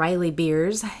for Riley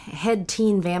Beers, head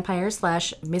teen vampire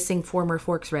 / missing former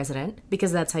Forks resident,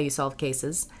 because that's how you solve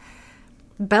cases.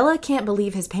 Bella can't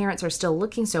believe his parents are still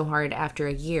looking so hard after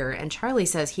a year, and Charlie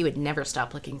says he would never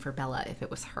stop looking for Bella if it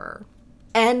was her.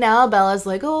 And now Bella's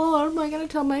like, oh, what am I going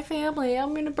to tell my family?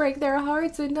 I'm going to break their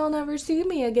hearts and they'll never see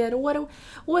me again. What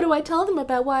do I tell them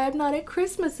about why I'm not at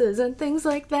Christmases and things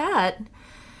like that?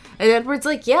 And Edward's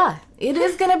like, yeah, it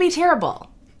is going to be terrible.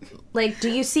 Like, do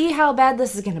you see how bad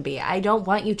this is going to be? I don't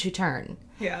want you to turn.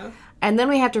 Yeah. And then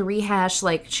we have to rehash,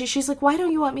 like, she's like, why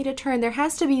don't you want me to turn? There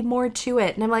has to be more to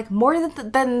it. And I'm like, more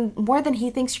than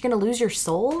he thinks you're going to lose your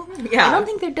soul? Yeah. I don't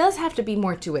think there does have to be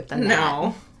more to it than that.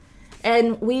 No.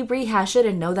 And we rehash it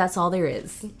and know that's all there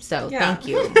is. So Yeah. thank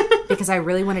you. Because I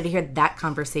really wanted to hear that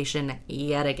conversation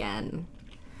yet again.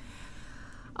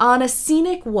 On a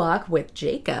scenic walk with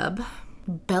Jacob,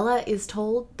 Bella is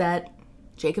told that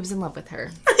Jacob's in love with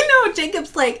her. I know,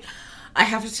 Jacob's like, I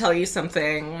have to tell you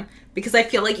something because I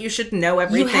feel like you should know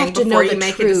everything before you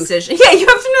make a decision. Yeah, you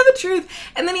have to know the truth.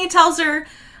 And then he tells her,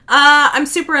 I'm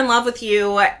super in love with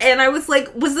you. And I was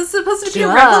like, was this supposed to be a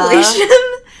revelation?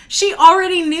 She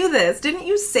already knew this. Didn't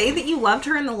you say that you loved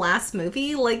her in the last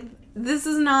movie? Like, this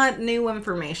is not new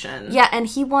information. Yeah, and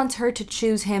he wants her to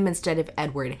choose him instead of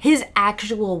Edward. His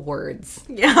actual words.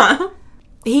 Yeah.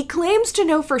 He claims to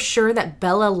know for sure that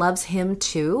Bella loves him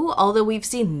too, although we've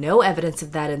seen no evidence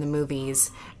of that in the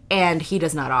movies, and he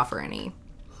does not offer any.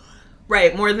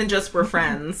 Right, more than just we're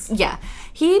friends. Yeah,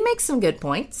 he makes some good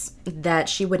points, that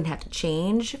she wouldn't have to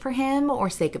change for him or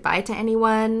say goodbye to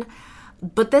anyone,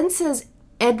 but then says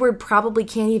Edward probably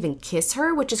can't even kiss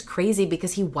her, which is crazy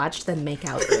because he watched them make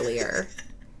out earlier.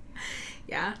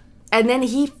 Yeah. And then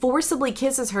he forcibly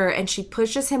kisses her, and she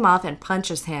pushes him off and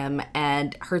punches him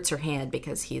and hurts her hand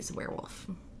because he's a werewolf.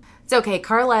 It's okay.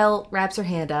 Carlisle wraps her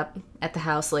hand up at the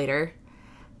house later,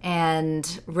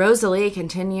 and Rosalie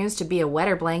continues to be a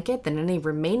wetter blanket than any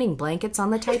remaining blankets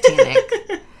on the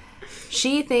Titanic.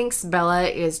 She thinks Bella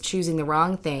is choosing the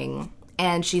wrong thing,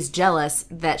 and she's jealous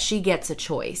that she gets a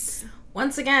choice.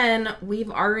 Once again,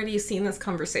 we've already seen this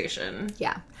conversation.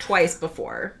 Yeah. Twice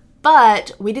before.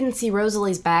 But we didn't see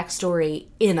Rosalie's backstory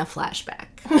in a flashback.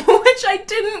 Which I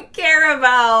didn't care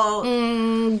about.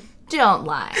 Don't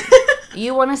lie.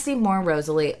 You want to see more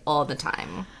Rosalie all the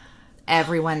time.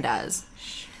 Everyone does.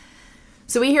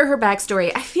 So we hear her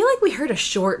backstory. I feel like we heard a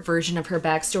short version of her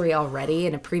backstory already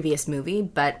in a previous movie,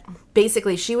 but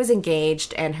basically she was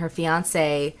engaged and her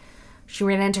fiancé, she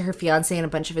ran into her fiancé and a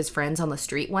bunch of his friends on the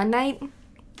street one night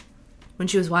when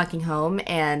she was walking home,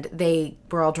 and they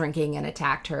were all drinking and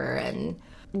attacked her and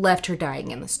left her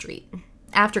dying in the street.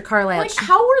 After Carlisle... Like,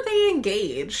 how were they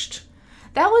engaged?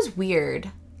 That was weird.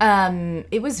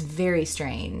 It was very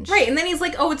strange. Right, and then he's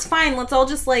like, oh, it's fine. Let's all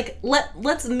just, like,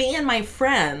 let's me and my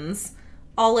friends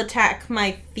all attack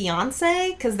my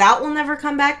fiancé, because that will never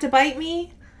come back to bite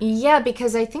me. Yeah,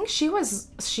 because I think she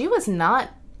was not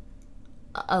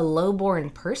a low-born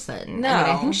person. No. I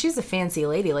mean, I think she's a fancy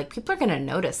lady. Like, people are going to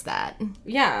notice that.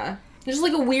 Yeah. It's just,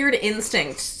 like, a weird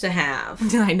instinct to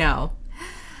have. I know.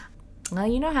 Well,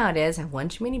 you know how it is. Have one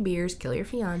too many beers, kill your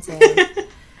fiancé.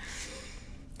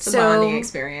 It's a bonding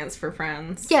experience for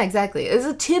friends. Yeah, exactly. It's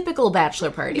a typical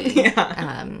bachelor party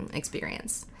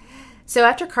experience. So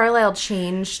after Carlisle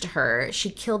changed her,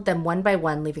 she killed them one by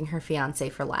one, leaving her fiancé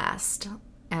for last.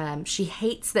 She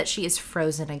hates that she is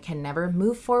frozen and can never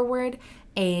move forward,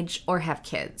 age, or have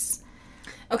kids.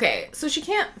 Okay, so she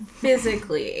can't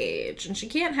physically age, and she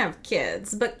can't have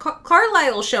kids, but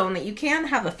Carlisle's shown that you can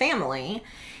have a family,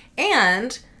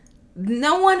 and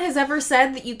no one has ever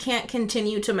said that you can't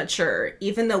continue to mature,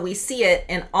 even though we see it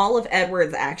in all of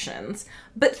Edward's actions.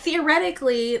 But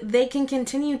theoretically, they can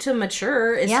continue to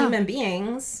mature as human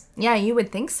beings. Yeah, you would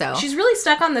think so. She's really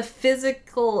stuck on the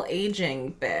physical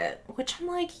aging bit, which I'm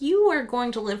like, you are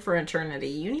going to live for eternity.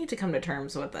 You need to come to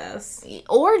terms with this.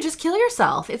 Or just kill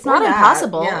yourself. It's not that,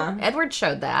 impossible. yeah. Edward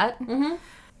showed that. Mm-hmm.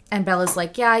 And Bella's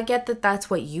like, yeah, I get that that's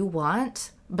what you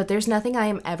want, but there's nothing I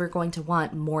am ever going to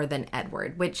want more than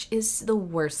Edward, which is the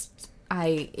worst.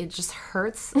 It just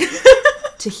hurts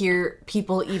to hear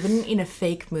people, even in a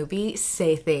fake movie,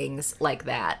 say things like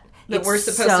that. That we're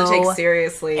supposed to take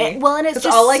seriously. And it's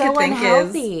just all I so could think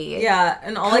unhealthy. is, yeah,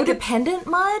 and all I could codependent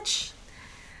much?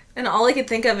 And all I could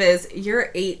think of is,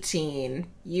 you're 18.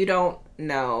 You don't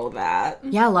know that.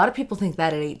 Yeah, a lot of people think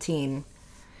that at 18.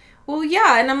 Well,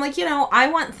 yeah, and I'm like, I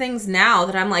want things now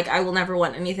that I'm like, I will never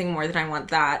want anything more than I want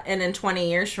that. And in 20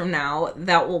 years from now,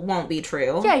 that won't be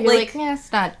true. Yeah, you're like yeah,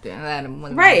 it's not that.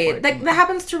 Right. That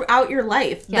happens throughout your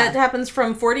life. Yeah. That happens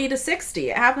from 40 to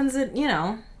 60. It happens at,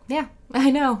 Yeah, I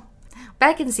know.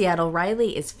 Back in Seattle,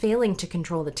 Riley is failing to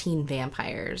control the teen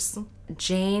vampires.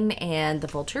 Jane and the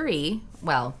Volturi,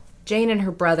 well, Jane and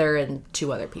her brother and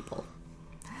 2 other people,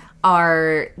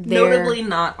 are there. Notably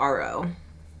not Aro.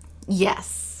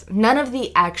 Yes. None of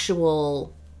the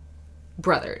actual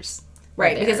brothers.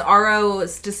 Right, there. because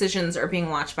Aro's decisions are being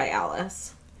watched by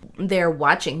Alice. They're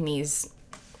watching these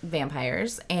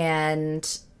vampires,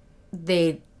 and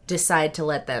they decide to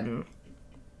let them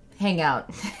hang out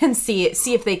and see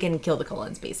if they can kill the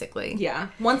Cullens, basically. Yeah.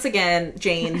 Once again,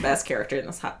 Jane, best character in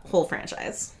this whole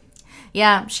franchise.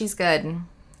 Yeah, she's good.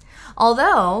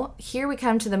 Although, here we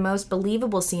come to the most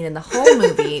believable scene in the whole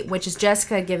movie, which is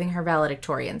Jessica giving her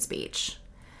valedictorian speech.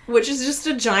 Which is just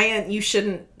a giant you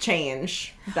shouldn't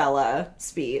change Bella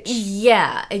speech.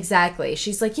 Yeah, exactly.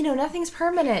 She's like, nothing's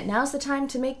permanent. Now's the time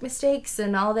to make mistakes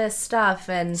and all this stuff.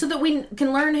 And So that we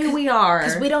can learn who we are.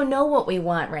 because we don't know what we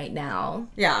want right now.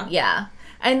 Yeah. Yeah.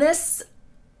 And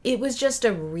it was just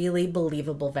a really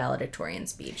believable valedictorian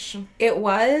speech. It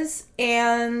was,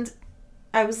 and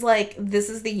I was like, this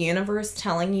is the universe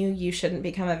telling you shouldn't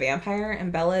become a vampire,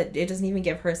 and Bella, it doesn't even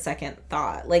give her a second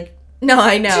thought. Like, No,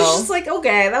 I know. she's just like,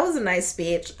 okay, that was a nice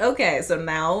speech. Okay, so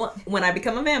now when I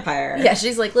become a vampire. Yeah,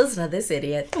 she's like, listen to this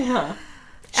idiot. Yeah.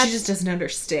 She just doesn't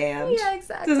understand. Yeah,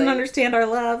 exactly. Doesn't understand our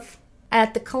love.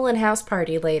 At the Cullen house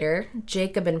party later,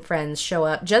 Jacob and friends show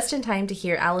up just in time to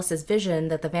hear Alice's vision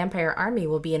that the vampire army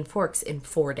will be in Forks in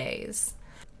 4 days.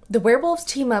 The werewolves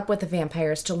team up with the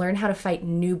vampires to learn how to fight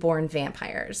newborn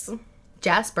vampires.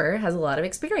 Jasper has a lot of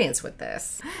experience with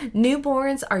this.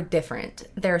 Newborns are different.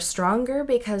 They're stronger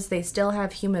because they still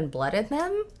have human blood in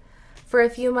them for a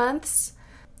few months,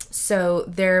 so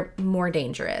they're more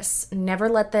dangerous. Never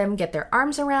let them get their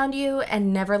arms around you,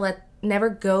 and never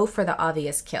go for the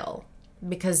obvious kill.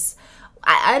 Because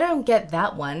I don't get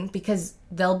that one, because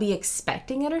they'll be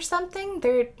expecting it or something.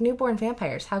 They're newborn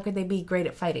vampires. How could they be great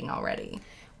at fighting already?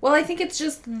 Well, I think it's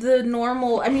just the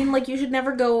normal. I mean, like, you should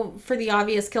never go for the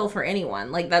obvious kill for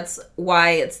anyone. Like, that's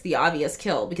why it's the obvious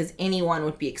kill, because anyone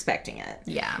would be expecting it.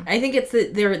 Yeah. I think it's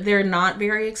that they're not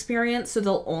very experienced, so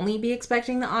they'll only be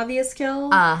expecting the obvious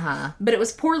kill. Uh-huh. But it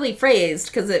was poorly phrased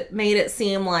because it made it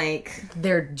seem like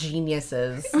They're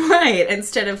geniuses. right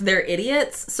instead of they're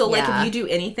idiots. So, like, Yeah. if you do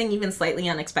anything even slightly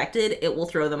unexpected, it will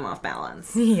throw them off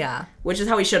balance. Yeah, Which is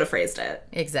how he should have phrased it.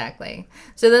 exactly.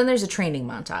 So then there's a training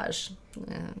montage.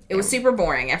 It was super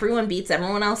boring. Everyone beats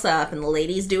everyone else up, and the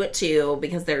ladies do it too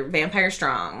because they're vampire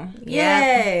strong. Yep.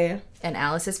 Yay! And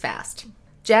Alice is fast.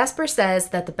 Jasper says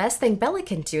that the best thing Bella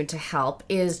can do to help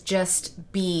is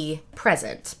just be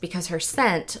present, because her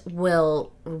scent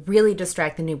will really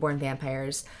distract the newborn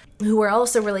vampires, who are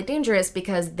also really dangerous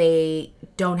because they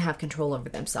don't have control over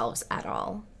themselves at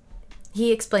all.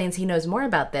 He explains he knows more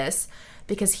about this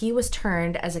because he was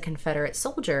turned as a Confederate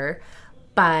soldier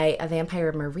by a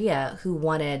vampire Maria who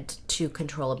wanted to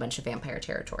control a bunch of vampire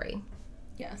territory.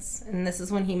 Yes, and this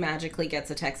is when he magically gets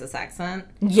a Texas accent.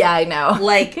 Yeah, I know.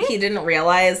 Like, he didn't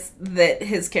realize that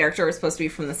his character was supposed to be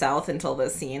from the South until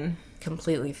this scene.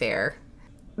 Completely fair.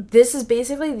 This is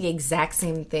basically the exact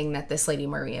same thing that this lady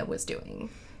Maria was doing.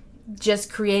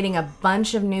 Just creating a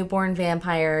bunch of newborn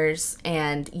vampires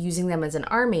and using them as an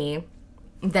army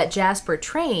that Jasper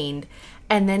trained,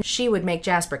 and then she would make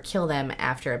Jasper kill them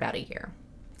after about a year.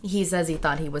 He says he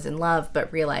thought he was in love,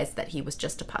 but realized that he was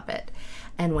just a puppet.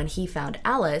 And when he found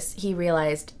Alice, he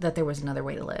realized that there was another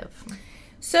way to live.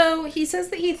 So, he says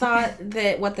that he thought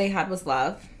that what they had was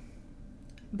love,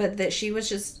 but that he was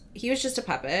just a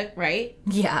puppet, right?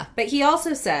 Yeah. But he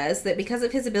also says that because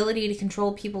of his ability to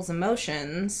control people's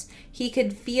emotions, he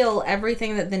could feel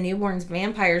everything that the newborn's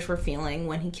vampires were feeling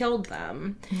when he killed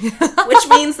them. Which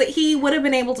means that he would have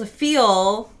been able to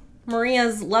feel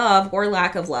Maria's love or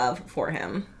lack of love for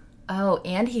him. Oh,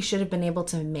 and he should have been able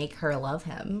to make her love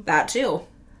him. That too.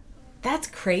 That's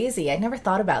crazy. I never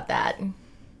thought about that.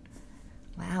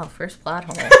 Wow, first plot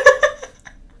hole.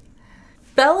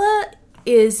 Bella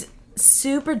is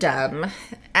super dumb,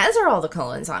 as are all the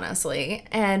Cullens, honestly.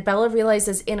 And Bella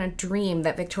realizes in a dream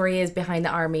that Victoria is behind the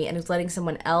army and is letting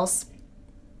someone else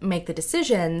make the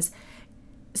decisions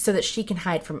so that she can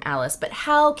hide from Alice. But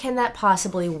how can that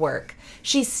possibly work?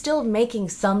 She's still making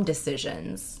some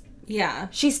decisions. Yeah.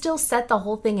 She still set the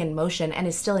whole thing in motion and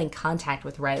is still in contact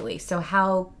with Riley. So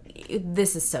how...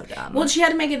 This is so dumb. Well, she had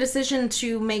to make a decision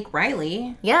to make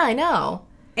Riley Yeah, I know.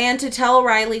 and to tell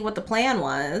Riley what the plan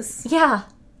was. Yeah.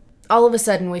 all of a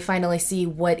sudden we finally see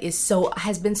what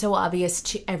has been so obvious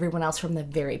to everyone else from the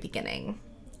very beginning.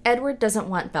 Edward doesn't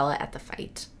want Bella at the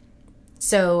fight.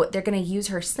 So they're going to use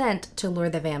her scent to lure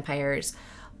the vampires.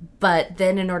 But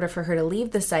then in order for her to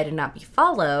leave the site and not be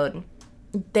followed,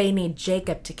 they need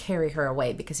Jacob to carry her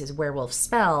away because his werewolf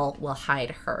spell will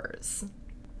hide hers.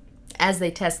 As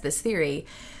they test this theory,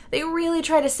 they really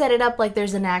try to set it up like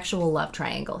there's an actual love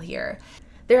triangle here.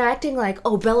 They're acting like,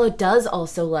 oh, Bella does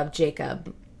also love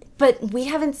Jacob. But we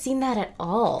haven't seen that at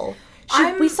all.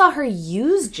 We saw her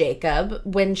use Jacob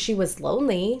when she was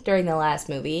lonely during the last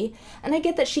movie. And I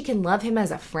get that she can love him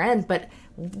as a friend, but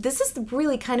this is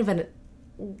really kind of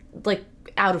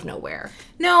out of nowhere.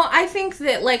 No, I think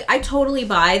that, I totally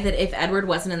buy that if Edward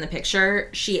wasn't in the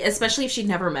picture, especially if she'd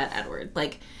never met Edward,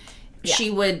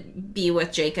 she would be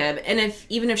with Jacob. And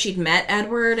even if she'd met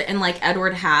Edward and,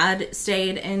 Edward had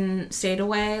stayed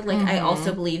away, I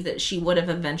also believe that she would have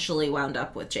eventually wound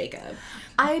up with Jacob.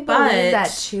 I believe that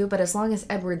too, but as long as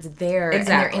Edward's there and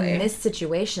they're in this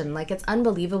situation, it's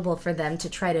unbelievable for them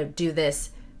to try to do this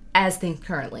as things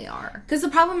currently are. Because the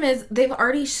problem is, they've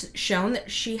already shown that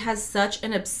she has such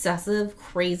an obsessive,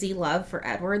 crazy love for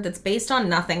Edward that's based on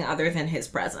nothing other than his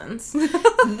presence.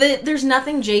 There's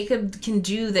nothing Jacob can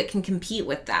do that can compete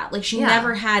with that. She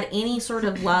never had any sort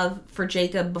of love for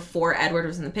Jacob before Edward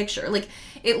was in the picture.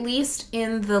 At least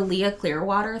in the Leah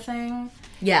Clearwater thing.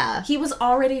 Yeah. He was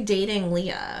already dating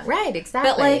Leah. Right,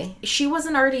 exactly. But, she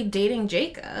wasn't already dating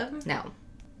Jacob. No.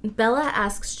 Bella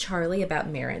asks Charlie about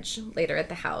marriage later at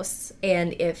the house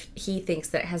and if he thinks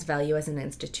that it has value as an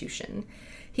institution.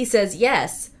 He says,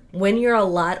 yes, when you're a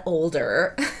lot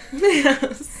older.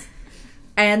 Yes.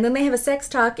 And then they have a sex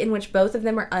talk in which both of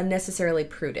them are unnecessarily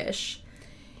prudish.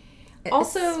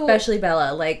 Also, especially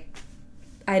Bella.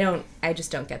 I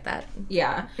just don't get that.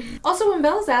 Yeah. Also, when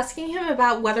Bella's asking him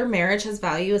about whether marriage has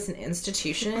value as an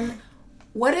institution,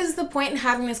 what is the point in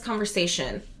having this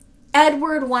conversation?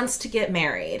 Edward wants to get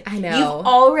married. I know. You've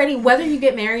already, whether you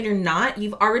get married or not,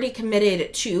 you've already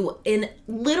committed to an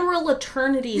literal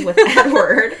eternity with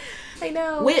Edward. I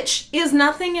know. Which is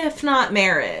nothing if not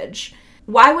marriage.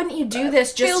 Why wouldn't you do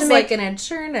this just to make... like an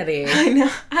eternity.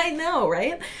 I know,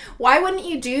 right? Why wouldn't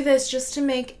you do this just to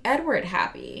make Edward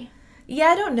happy? Yeah,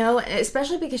 I don't know,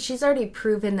 especially because she's already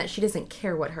proven that she doesn't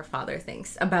care what her father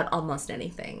thinks about almost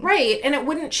anything. Right, and it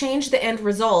wouldn't change the end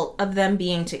result of them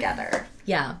being together.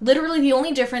 Yeah. Literally, the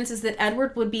only difference is that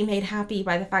Edward would be made happy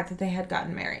by the fact that they had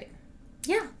gotten married.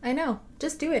 Yeah, I know.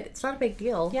 Just do it. It's not a big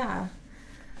deal. Yeah.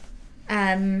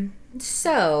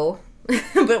 So,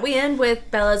 but we end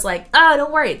with Bella's like, oh,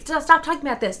 don't worry. Stop talking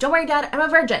about this. Don't worry, Dad. I'm a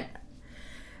virgin.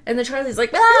 And then Charlie's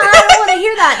like, I don't want to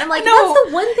hear that. And I'm like, no. That's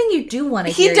the one thing you do want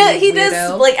to hear. He does,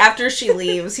 after she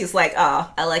leaves, he's like,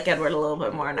 oh, I like Edward a little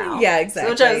bit more now. Yeah,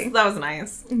 exactly. That was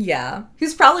nice. Yeah. He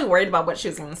was probably worried about what she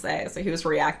was going to say, so he was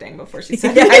reacting before she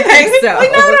said anything. I think so. No,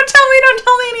 don't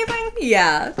tell me anything.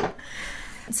 Yeah.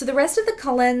 So the rest of the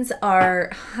Cullens are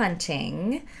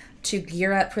hunting to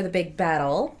gear up for the big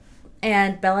battle,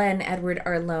 and Bella and Edward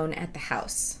are alone at the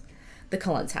house, the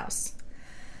Cullens' house.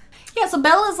 Yeah, so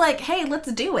Bella's like, hey, let's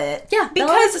do it. Yeah,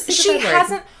 because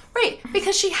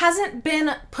she hasn't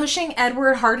been pushing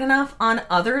Edward hard enough on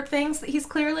other things that he's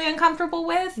clearly uncomfortable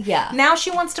with. Yeah. Now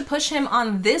she wants to push him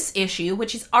on this issue,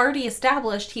 which he's already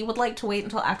established he would like to wait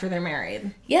until after they're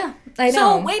married. Yeah, I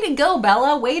know. So way to go,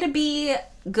 Bella. Way to be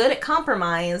good at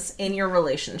compromise in your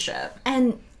relationship.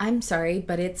 And I'm sorry,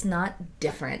 but it's not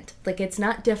different. It's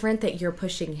not different that you're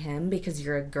pushing him because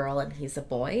you're a girl and he's a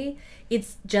boy.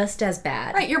 It's just as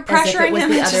bad. Right, you're pressuring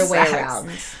him the other way sex.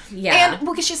 Around. Yeah. And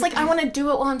because she's like, I want to do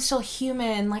it while I'm still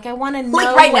human. I want to know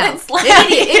right what now. it's like.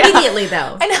 Immediately,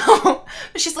 though. I know.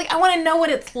 But she's like, I want to know what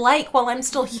it's like while I'm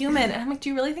still human. And I'm like, do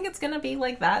you really think it's going to be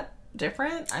that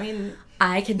different? I mean...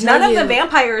 I can tell None of the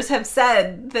vampires have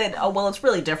said that, it's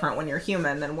really different when you're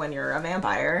human than when you're a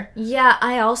vampire. Yeah,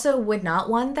 I also would not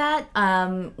want that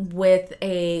with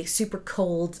a super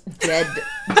cold, dead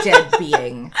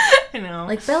being. I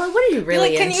know. Bella, what are you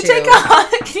really can into? you take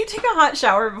a hot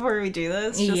shower before we do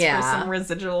this? Just for some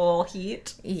residual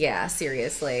heat? Yeah,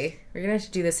 seriously. We're going to have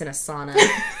to do this in a sauna.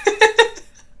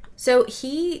 So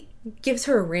he gives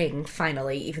her a ring,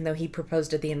 finally, even though he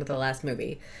proposed at the end of the last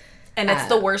movie. And it's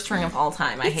the worst ring of all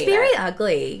time. I hate it. It's very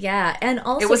ugly, yeah. And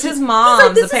also, it was his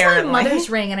mom's, this apparently. This is my mother's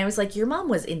ring. And I was like, your mom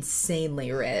was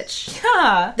insanely rich.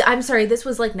 Yeah. I'm sorry, this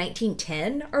was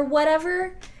 1910 or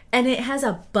whatever. And it has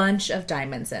a bunch of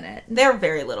diamonds in it. They're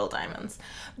very little diamonds.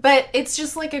 But it's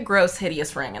just like a gross,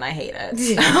 hideous ring, and I hate it.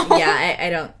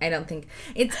 Yeah, I don't think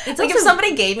it's like also, if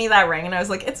somebody gave me that ring and I was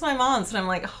like, it's my mom's, and I'm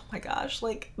like, oh my gosh,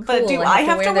 like, but cool, do I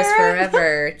have to this wear it?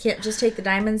 forever? Can't just take the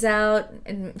diamonds out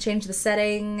and change the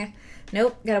setting.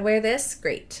 Nope, gotta wear this.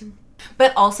 Great.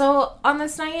 But also on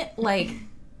this night, like,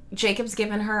 Jacob's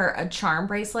given her a charm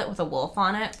bracelet with a wolf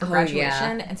on it for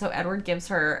graduation, and so Edward gives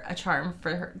her a charm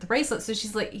for the bracelet. So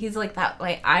he's like that,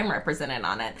 like, I'm represented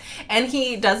on it, and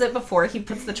he does it before he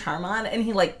puts the charm on, and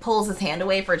he like pulls his hand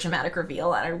away for a dramatic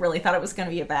reveal, and I really thought it was going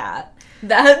to be a bat.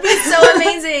 That'd be so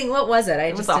amazing. What was it?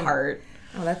 It was a heart.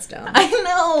 Oh, that's dumb. I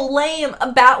know, lame.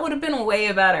 A bat would have been way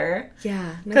better.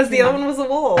 Yeah, because the other one was a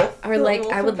wolf. Or like,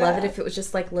 I would love it if it was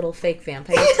just like little fake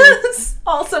vampires. Yes,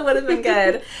 also would have been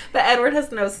good. But Edward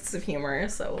has no sense of humor,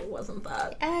 so it wasn't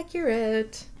that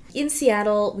accurate. In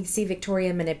Seattle, we see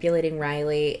Victoria manipulating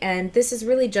Riley, and this is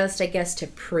really just, I guess, to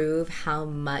prove how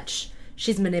much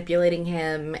she's manipulating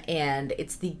him, and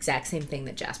it's the exact same thing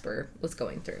that Jasper was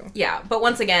going through. Yeah, but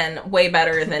once again, way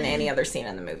better than any other scene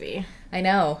in the movie. I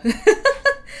know.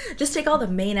 Just take all the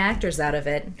main actors out of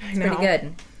it. It's pretty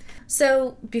good.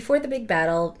 So, before the big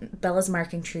battle, Bella's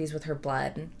marking trees with her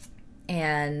blood,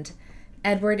 and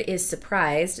Edward is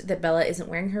surprised that Bella isn't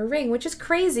wearing her ring, which is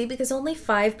crazy because only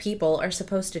 5 people are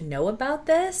supposed to know about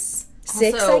this.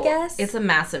 6, also, I guess. It's a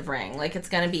massive ring. Like, it's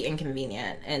going to be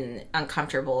inconvenient and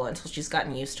uncomfortable until she's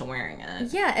gotten used to wearing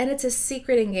it. Yeah, and it's a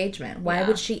secret engagement. Why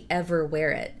would she ever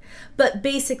wear it? But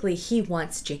basically, he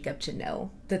wants Jacob to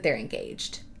know that they're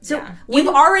engaged. So you've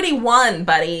already won,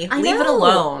 buddy. Leave it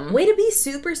alone. Way to be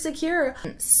super secure.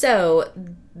 So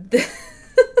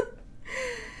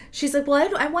she's like, well,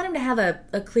 I want him to have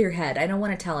a clear head. I don't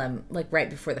want to tell him, like, right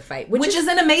before the fight. Which is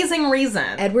an amazing reason.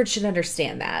 Edward should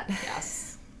understand that.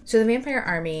 Yes. So the vampire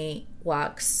army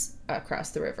walks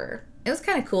across the river. It was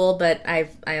kind of cool, but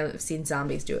I've seen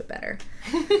zombies do it better.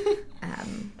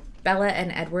 Bella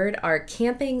and Edward are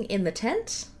camping in the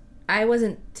tent. I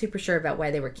wasn't super sure about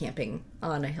why they were camping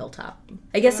on a hilltop.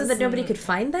 I guess so that nobody could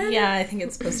find them? Yeah, I think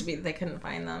it's supposed to be that they couldn't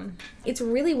find them. It's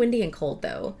really windy and cold,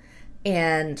 though.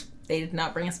 And they did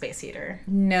not bring a space heater.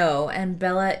 No, and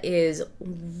Bella is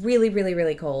really, really,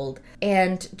 really cold.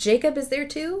 And Jacob is there,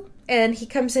 too. And he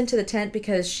comes into the tent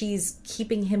because she's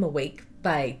keeping him awake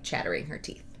by chattering her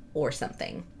teeth or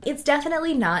something. It's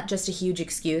definitely not just a huge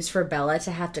excuse for Bella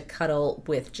to have to cuddle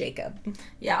with Jacob.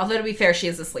 Yeah, although to be fair, she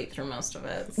is asleep through most of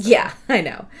it. So. Yeah, I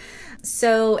know.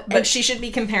 So, but she should be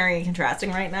comparing and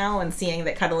contrasting right now and seeing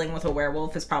that cuddling with a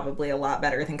werewolf is probably a lot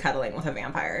better than cuddling with a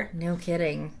vampire. No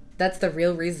kidding. That's the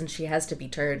real reason she has to be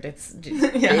turned.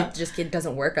 It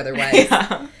doesn't work otherwise.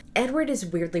 Yeah. Edward is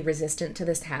weirdly resistant to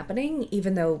this happening,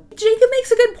 even though Jacob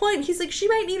makes a good point. He's like, she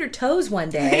might need her toes one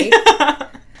day.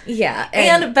 Yeah.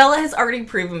 And Bella has already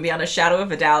proven beyond a shadow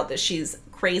of a doubt that she's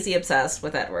crazy obsessed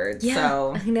with Edward. Yeah,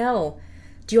 so. I know.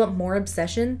 Do you want more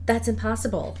obsession? That's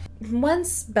impossible.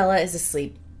 Once Bella is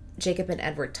asleep, Jacob and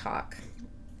Edward talk.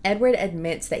 Edward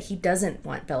admits that he doesn't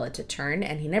want Bella to turn,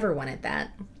 and he never wanted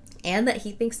that. And that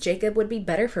he thinks Jacob would be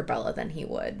better for Bella than he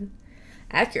would.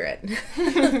 Accurate.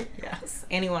 Yes.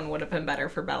 Anyone would have been better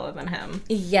for Bella than him.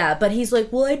 Yeah, but he's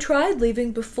like, well, I tried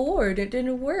leaving before and it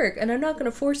didn't work. And I'm not going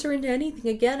to force her into anything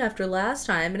again after last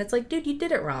time. And it's like, dude, you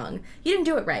did it wrong. You didn't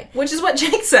do it right. Which is what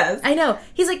Jake says. I know.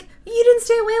 He's like, you didn't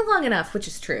stay away long enough, which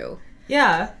is true.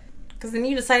 Yeah. Because then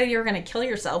you decided you were going to kill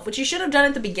yourself, which you should have done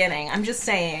at the beginning. I'm just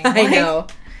saying. I know.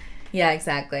 Yeah,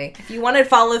 exactly. If you wanted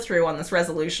follow through on this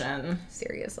resolution.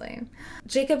 Seriously.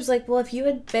 Jacob's like, well, if you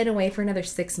had been away for another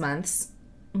 6 months,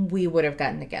 we would have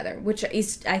gotten together, which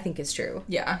I think is true.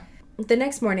 Yeah. The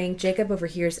next morning, Jacob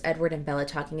overhears Edward and Bella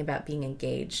talking about being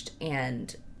engaged,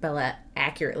 and Bella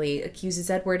accurately accuses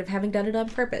Edward of having done it on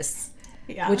purpose.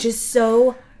 Yeah. Which is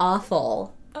so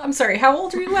awful. I'm sorry, how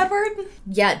old are you, Edward?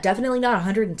 Yeah, definitely not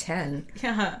 110.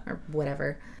 Yeah. Or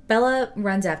whatever. Bella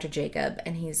runs after Jacob,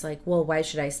 and he's like, well, why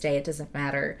should I stay? It doesn't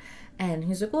matter. And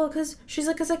he's like, well, because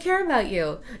I care about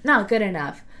you. Not good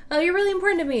enough. Oh, you're really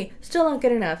important to me. Still not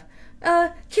good enough.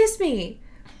 Kiss me.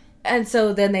 And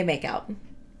so then they make out.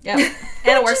 Yep.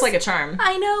 And it works like a charm.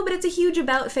 I know, but it's a huge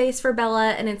about face for Bella,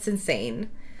 and it's insane.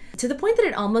 To the point that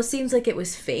it almost seems like it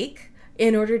was fake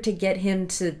in order to get him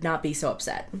to not be so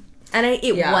upset. And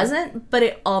it wasn't, but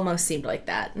it almost seemed like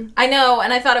that. I know,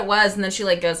 and I thought it was, and then she,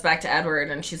 like, goes back to Edward,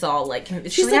 and she's all, like...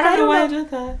 She's like, I don't know why I did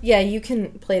that. Yeah, you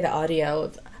can play the audio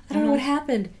of, I don't know what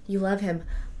happened. You love him,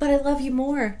 but I love you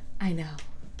more. I know.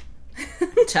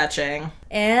 Touching.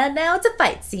 And now it's a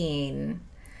fight scene.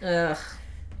 Ugh.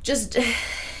 Just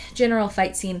general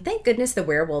fight scene. Thank goodness the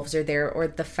werewolves are there, or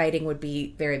the fighting would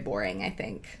be very boring, I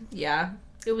think. Yeah.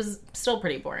 It was still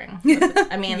pretty boring.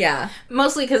 I mean, Yeah.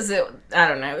 mostly because I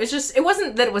don't know. It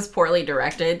wasn't that it was poorly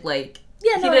directed. Like,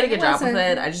 Yeah, he no, did a it good job with wasn't.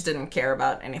 it. I just didn't care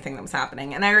about anything that was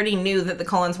happening. And I already knew that the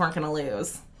Cullens weren't going to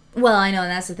lose. Well, I know,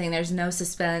 and that's the thing. There's no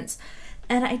suspense.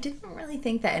 And I didn't really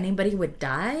think that anybody would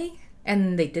die,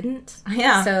 and they didn't.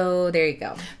 Yeah. So there you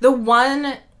go. The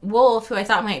one wolf who I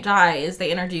thought might die is they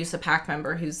introduce a pack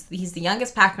member he's the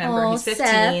youngest pack member. Oh, He's 15.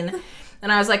 Seth.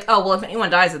 And I was like, oh, well, if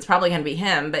anyone dies, it's probably going to be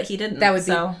him. But he didn't. That would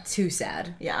so, be too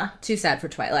sad. yeah. Too sad for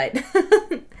Twilight.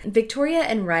 Victoria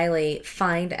and Riley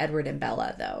find Edward and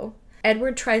Bella, though.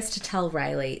 Edward tries to tell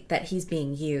Riley that he's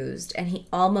being used, and he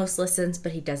almost listens,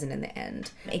 but he doesn't in the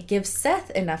end. It gives Seth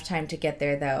enough time to get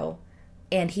there, though,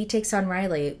 and he takes on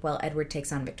Riley while Edward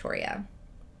takes on Victoria.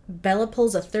 Bella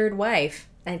pulls a third wife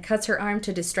and cuts her arm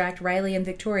to distract Riley and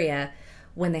Victoria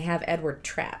when they have Edward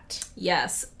trapped.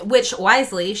 Yes, which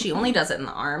wisely, she only does it in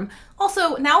the arm.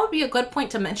 Also, now would be a good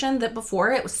point to mention that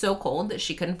before it was so cold that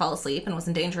she couldn't fall asleep and was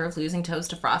in danger of losing toes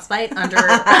to frostbite under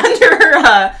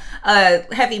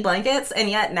heavy blankets, and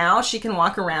yet now she can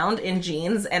walk around in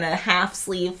jeans and a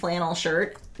half-sleeve flannel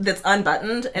shirt that's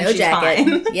unbuttoned, and No she's jacket.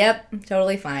 fine. Yep,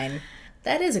 totally fine.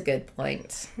 That is a good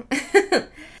point.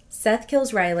 Seth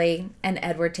kills Riley, and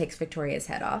Edward takes Victoria's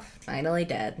head off. Finally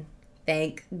dead.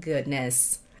 Thank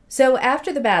goodness. So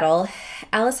after the battle,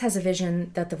 Alice has a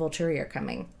vision that the Volturi are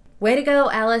coming. Way to go,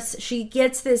 Alice. She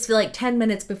gets this like 10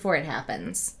 minutes before it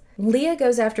happens. Leah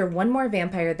goes after one more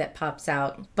vampire that pops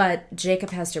out, but Jacob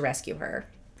has to rescue her.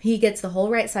 He gets the whole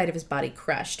right side of his body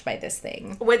crushed by this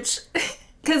thing. Which,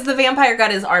 because the vampire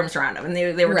got his arms around him, and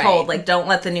they were Right. told, like, don't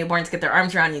let the newborns get their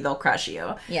arms around you, they'll crush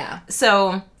you. Yeah.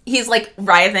 So he's, like,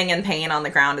 writhing in pain on the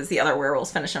ground as the other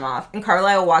werewolves finish him off. And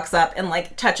Carlisle walks up and,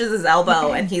 like, touches his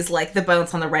elbow, and he's like, the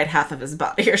bones on the right half of his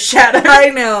body are shattered. I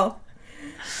know.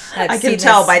 I can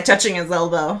tell by touching his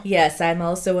elbow. Yes, I'm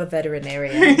also a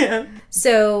veterinarian.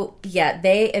 So, yeah,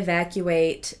 they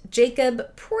evacuate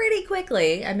Jacob pretty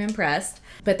quickly. I'm impressed.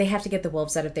 But they have to get the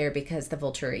wolves out of there because the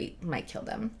Volturi might kill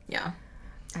them. Yeah.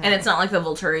 And it's not like the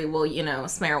Volturi will, you know,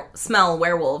 smell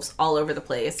werewolves all over the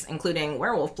place, including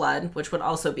werewolf blood, which would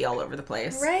also be all over the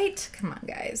place. Right? Come on,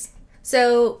 guys.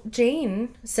 So,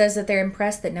 Jane says that they're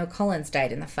impressed that no Cullens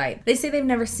died in the fight. They say they've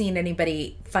never seen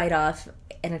anybody fight off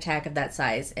an attack of that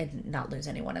size and not lose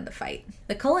anyone in the fight.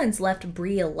 The Cullens left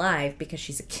Bree alive because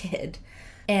she's a kid,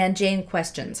 and Jane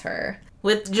questions her.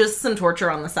 With just some torture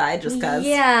on the side, just because.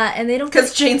 Yeah, and they don't...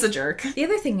 Because Jane's a jerk. The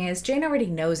other thing is, Jane already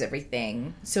knows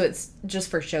everything, so it's just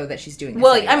for show that she's doing this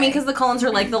Well, anyway. I mean, because the Cullens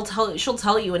are like, she'll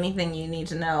tell you anything you need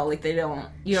to know. Like, you don't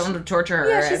have to torture her.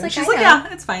 Yeah, she's And like, she's I like, know.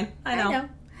 yeah, it's fine. I know. I know.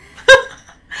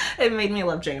 It made me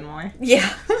love Jane more.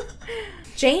 Yeah.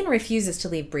 Jane refuses to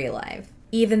leave Bree alive,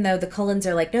 even though the Cullens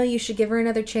are like, no, you should give her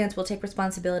another chance. We'll take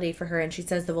responsibility for her. And she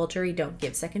says the Volturi don't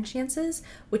give second chances,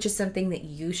 which is something that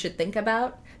you should think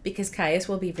about, because Caius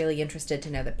will be really interested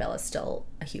to know that Bella's still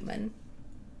a human.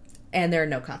 And there are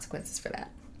no consequences for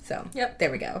that. So, Yep.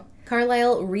 There we go.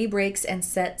 Carlisle re-breaks and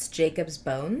sets Jacob's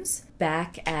bones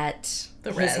back at The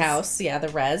his res. house. Yeah, the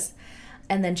res.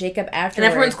 And then Jacob afterwards... And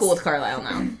everyone's cool with Carlisle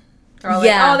now. They're all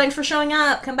Yeah. like, oh, thanks for showing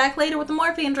up. Come back later with the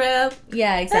morphine drip.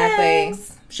 Yeah, exactly.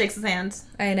 Thanks. Shakes his hand.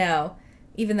 I know.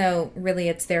 Even though, really,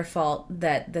 it's their fault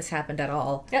that this happened at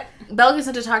all. Yep. Belle goes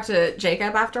in to talk to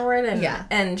Jacob afterward, and Yeah.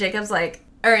 and Jacob's like,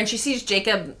 and she sees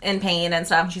Jacob in pain and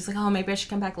stuff, and she's like, oh, maybe I should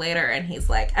come back later. And he's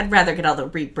like, I'd rather get all the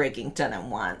re-breaking done at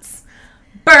once.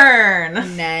 Burn!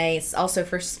 Nice. Also,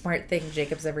 first smart thing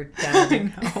Jacob's ever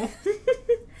done. I know.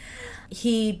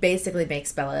 He basically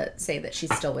makes Bella say that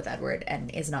she's still with Edward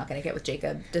and is not going to get with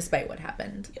Jacob, despite what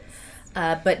happened.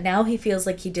 But now he feels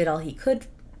like he did all he could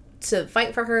to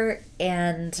fight for her,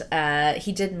 and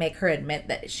he did make her admit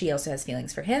that she also has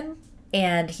feelings for him,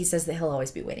 and he says that he'll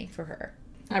always be waiting for her.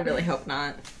 I really hope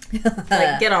not.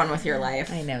 Like, get on with your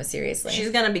life. I know, seriously.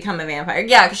 She's gonna become a vampire.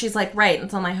 Yeah, because she's like, right,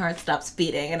 until my heart stops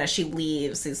beating. And as she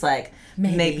leaves, he's like,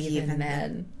 maybe even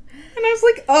then. And I was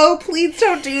like, oh, please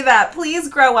don't do that. Please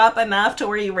grow up enough to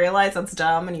where you realize that's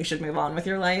dumb and you should move on with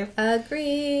your life.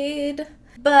 Agreed.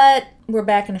 But we're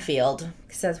back in a field,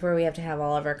 because that's where we have to have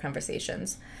all of our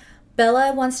conversations.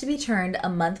 Bella wants to be turned a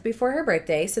month before her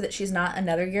birthday so that she's not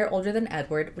another year older than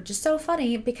Edward, which is so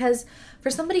funny because for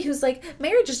somebody who's like,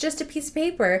 marriage is just a piece of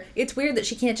paper, it's weird that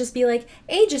she can't just be like,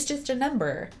 age is just a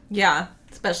number. Yeah,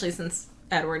 especially since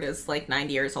Edward is like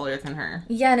 90 years older than her.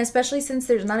 Yeah, and especially since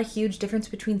there's not a huge difference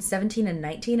between 17 and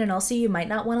 19, and also you might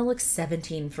not want to look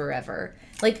 17 forever.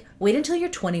 Like, wait until you're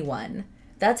 21.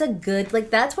 That's a good, like,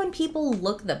 that's when people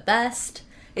look the best.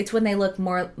 It's when they look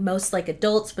most like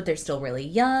adults, but they're still really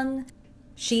young.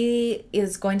 She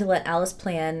is going to let Alice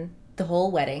plan the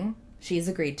whole wedding. She's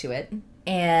agreed to it.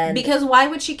 And because why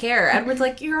would she care? Edward's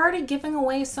like, you're already giving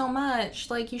away so much.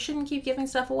 Like, you shouldn't keep giving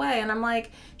stuff away. And I'm like,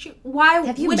 why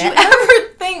would you ever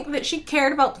think that she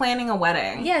cared about planning a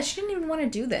wedding? Yeah, she didn't even want to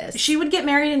do this. She would get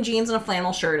married in jeans and a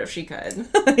flannel shirt if she could.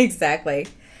 Exactly.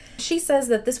 She says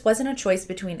that this wasn't a choice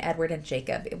between Edward and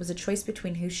Jacob. It was a choice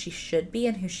between who she should be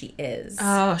and who she is.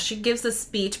 Oh, she gives a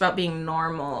speech about being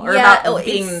normal. Or about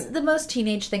being... It's the most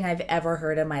teenage thing I've ever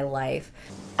heard in my life.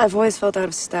 I've always felt out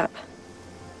of step.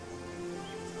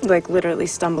 Like, literally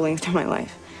stumbling through my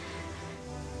life.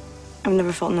 I've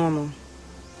never felt normal.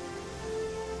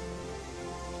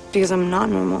 Because I'm not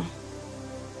normal.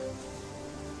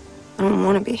 I don't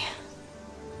want to be.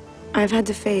 I've had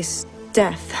to face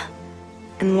death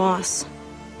and loss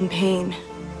and pain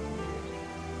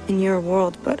in your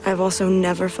world, but I've also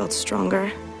never felt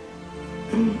stronger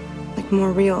and, like,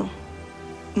 more real,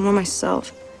 more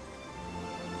myself.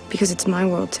 Because it's my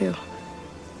world, too.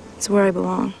 It's where I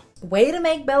belong. Way to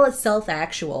make Bella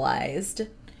self-actualized.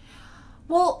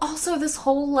 Well, also this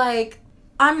whole, like,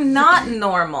 I'm not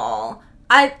normal.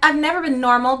 I've never been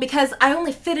normal because I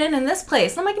only fit in this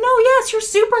place. I'm like, no, yes, you're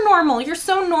super normal. You're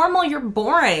so normal, you're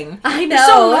boring. I know. You're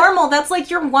so normal. That's like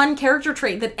your one character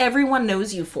trait that everyone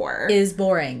knows you for. Is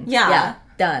boring. Yeah.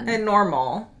 Done. And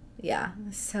normal. Yeah.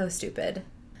 So stupid.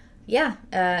 Yeah.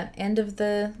 End of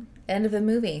the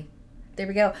movie. There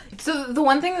we go. So the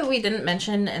one thing that we didn't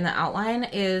mention in the outline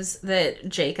is that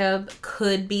Jacob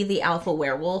could be the alpha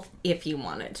werewolf if he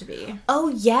wanted to be. Oh,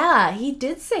 yeah. He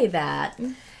did say that.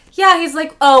 Yeah, he's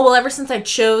like, oh, well, ever since I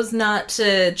chose not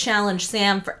to challenge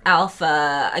Sam for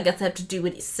alpha, I guess I have to do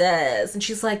what he says. And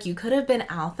she's like, you could have been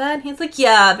alpha? And he's like,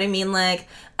 yeah, but I mean, like,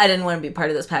 I didn't want to be part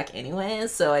of this pack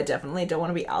anyways, so I definitely don't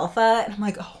want to be alpha. And I'm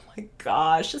like, oh my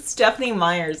gosh, Stephenie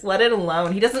Meyers, let it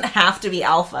alone. He doesn't have to be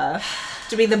alpha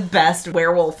to be the best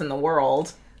werewolf in the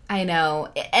world. I know.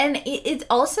 And it's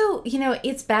also,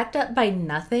 it's backed up by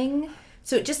nothing,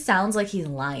 so it just sounds like he's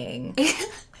lying.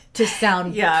 To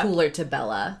sound cooler to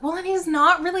Bella. Well, and he's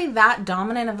not really that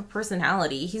dominant of a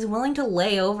personality. He's willing to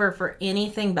lay over for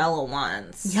anything Bella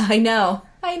wants. Yeah, I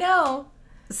know.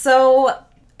 So,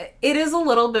 it is a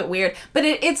little bit weird. But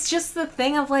it's just the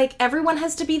thing of, like, everyone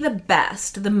has to be the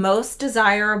best, the most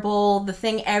desirable, the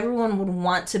thing everyone would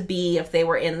want to be if they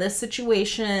were in this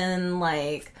situation,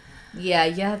 like... Yeah,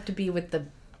 you have to be with the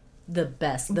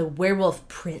best, the werewolf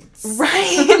prince.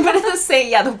 Right? But at the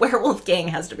same, the werewolf gang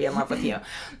has to be in love with you.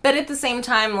 But at the same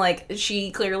time, like, she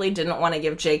clearly didn't want to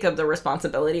give Jacob the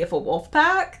responsibility of a wolf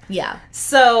pack. Yeah.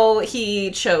 So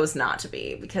he chose not to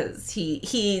be because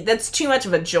he that's too much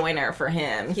of a joiner for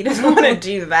him. He doesn't want to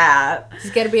do that.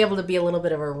 He's got to be able to be a little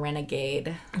bit of a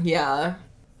renegade. Yeah.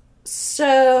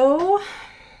 So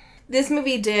this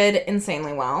movie did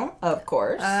insanely well, of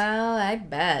course. Oh, I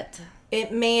bet.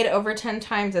 It made over 10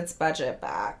 times its budget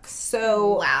back.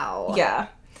 So... Wow. Yeah.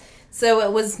 So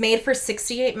it was made for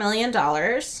 $68 million.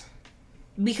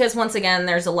 Because, once again,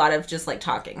 there's a lot of just, like,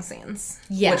 talking scenes.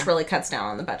 Yeah. Which really cuts down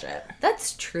on the budget.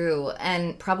 That's true.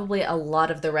 And probably a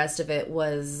lot of the rest of it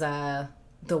was the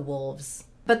wolves.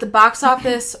 But the box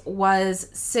office was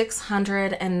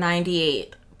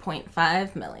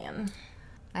 $698.5 million.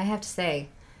 I have to say,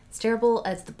 as terrible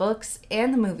as the books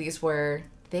and the movies were...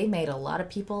 They made a lot of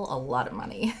people a lot of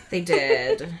money. They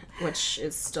did, which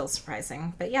is still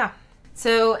surprising. But yeah.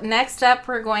 So next up,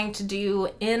 we're going to do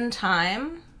In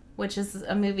Time, which is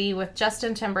a movie with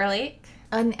Justin Timberlake.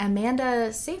 And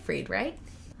Amanda Seyfried, right?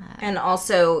 And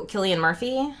also Cillian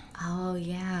Murphy. Oh,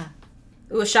 yeah.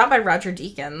 It was shot by Roger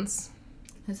Deakins.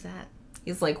 Who's that?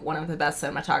 He's like one of the best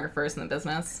cinematographers in the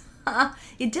business.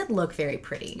 It did look very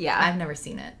pretty. Yeah. I've never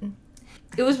seen it.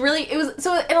 So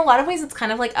in a lot of ways it's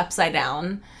kind of like Upside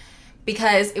Down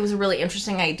because it was a really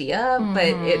interesting idea, but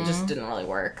it just didn't really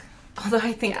work. Although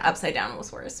I think Upside Down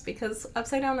was worse because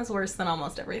Upside Down is worse than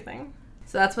almost everything.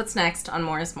 So that's what's next on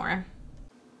More is More.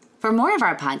 For more of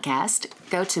our podcast,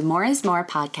 go to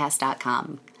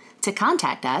moreismorepodcast.com. To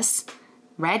contact us,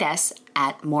 write us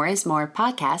at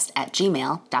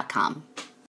moreismorepodcast@gmail.com.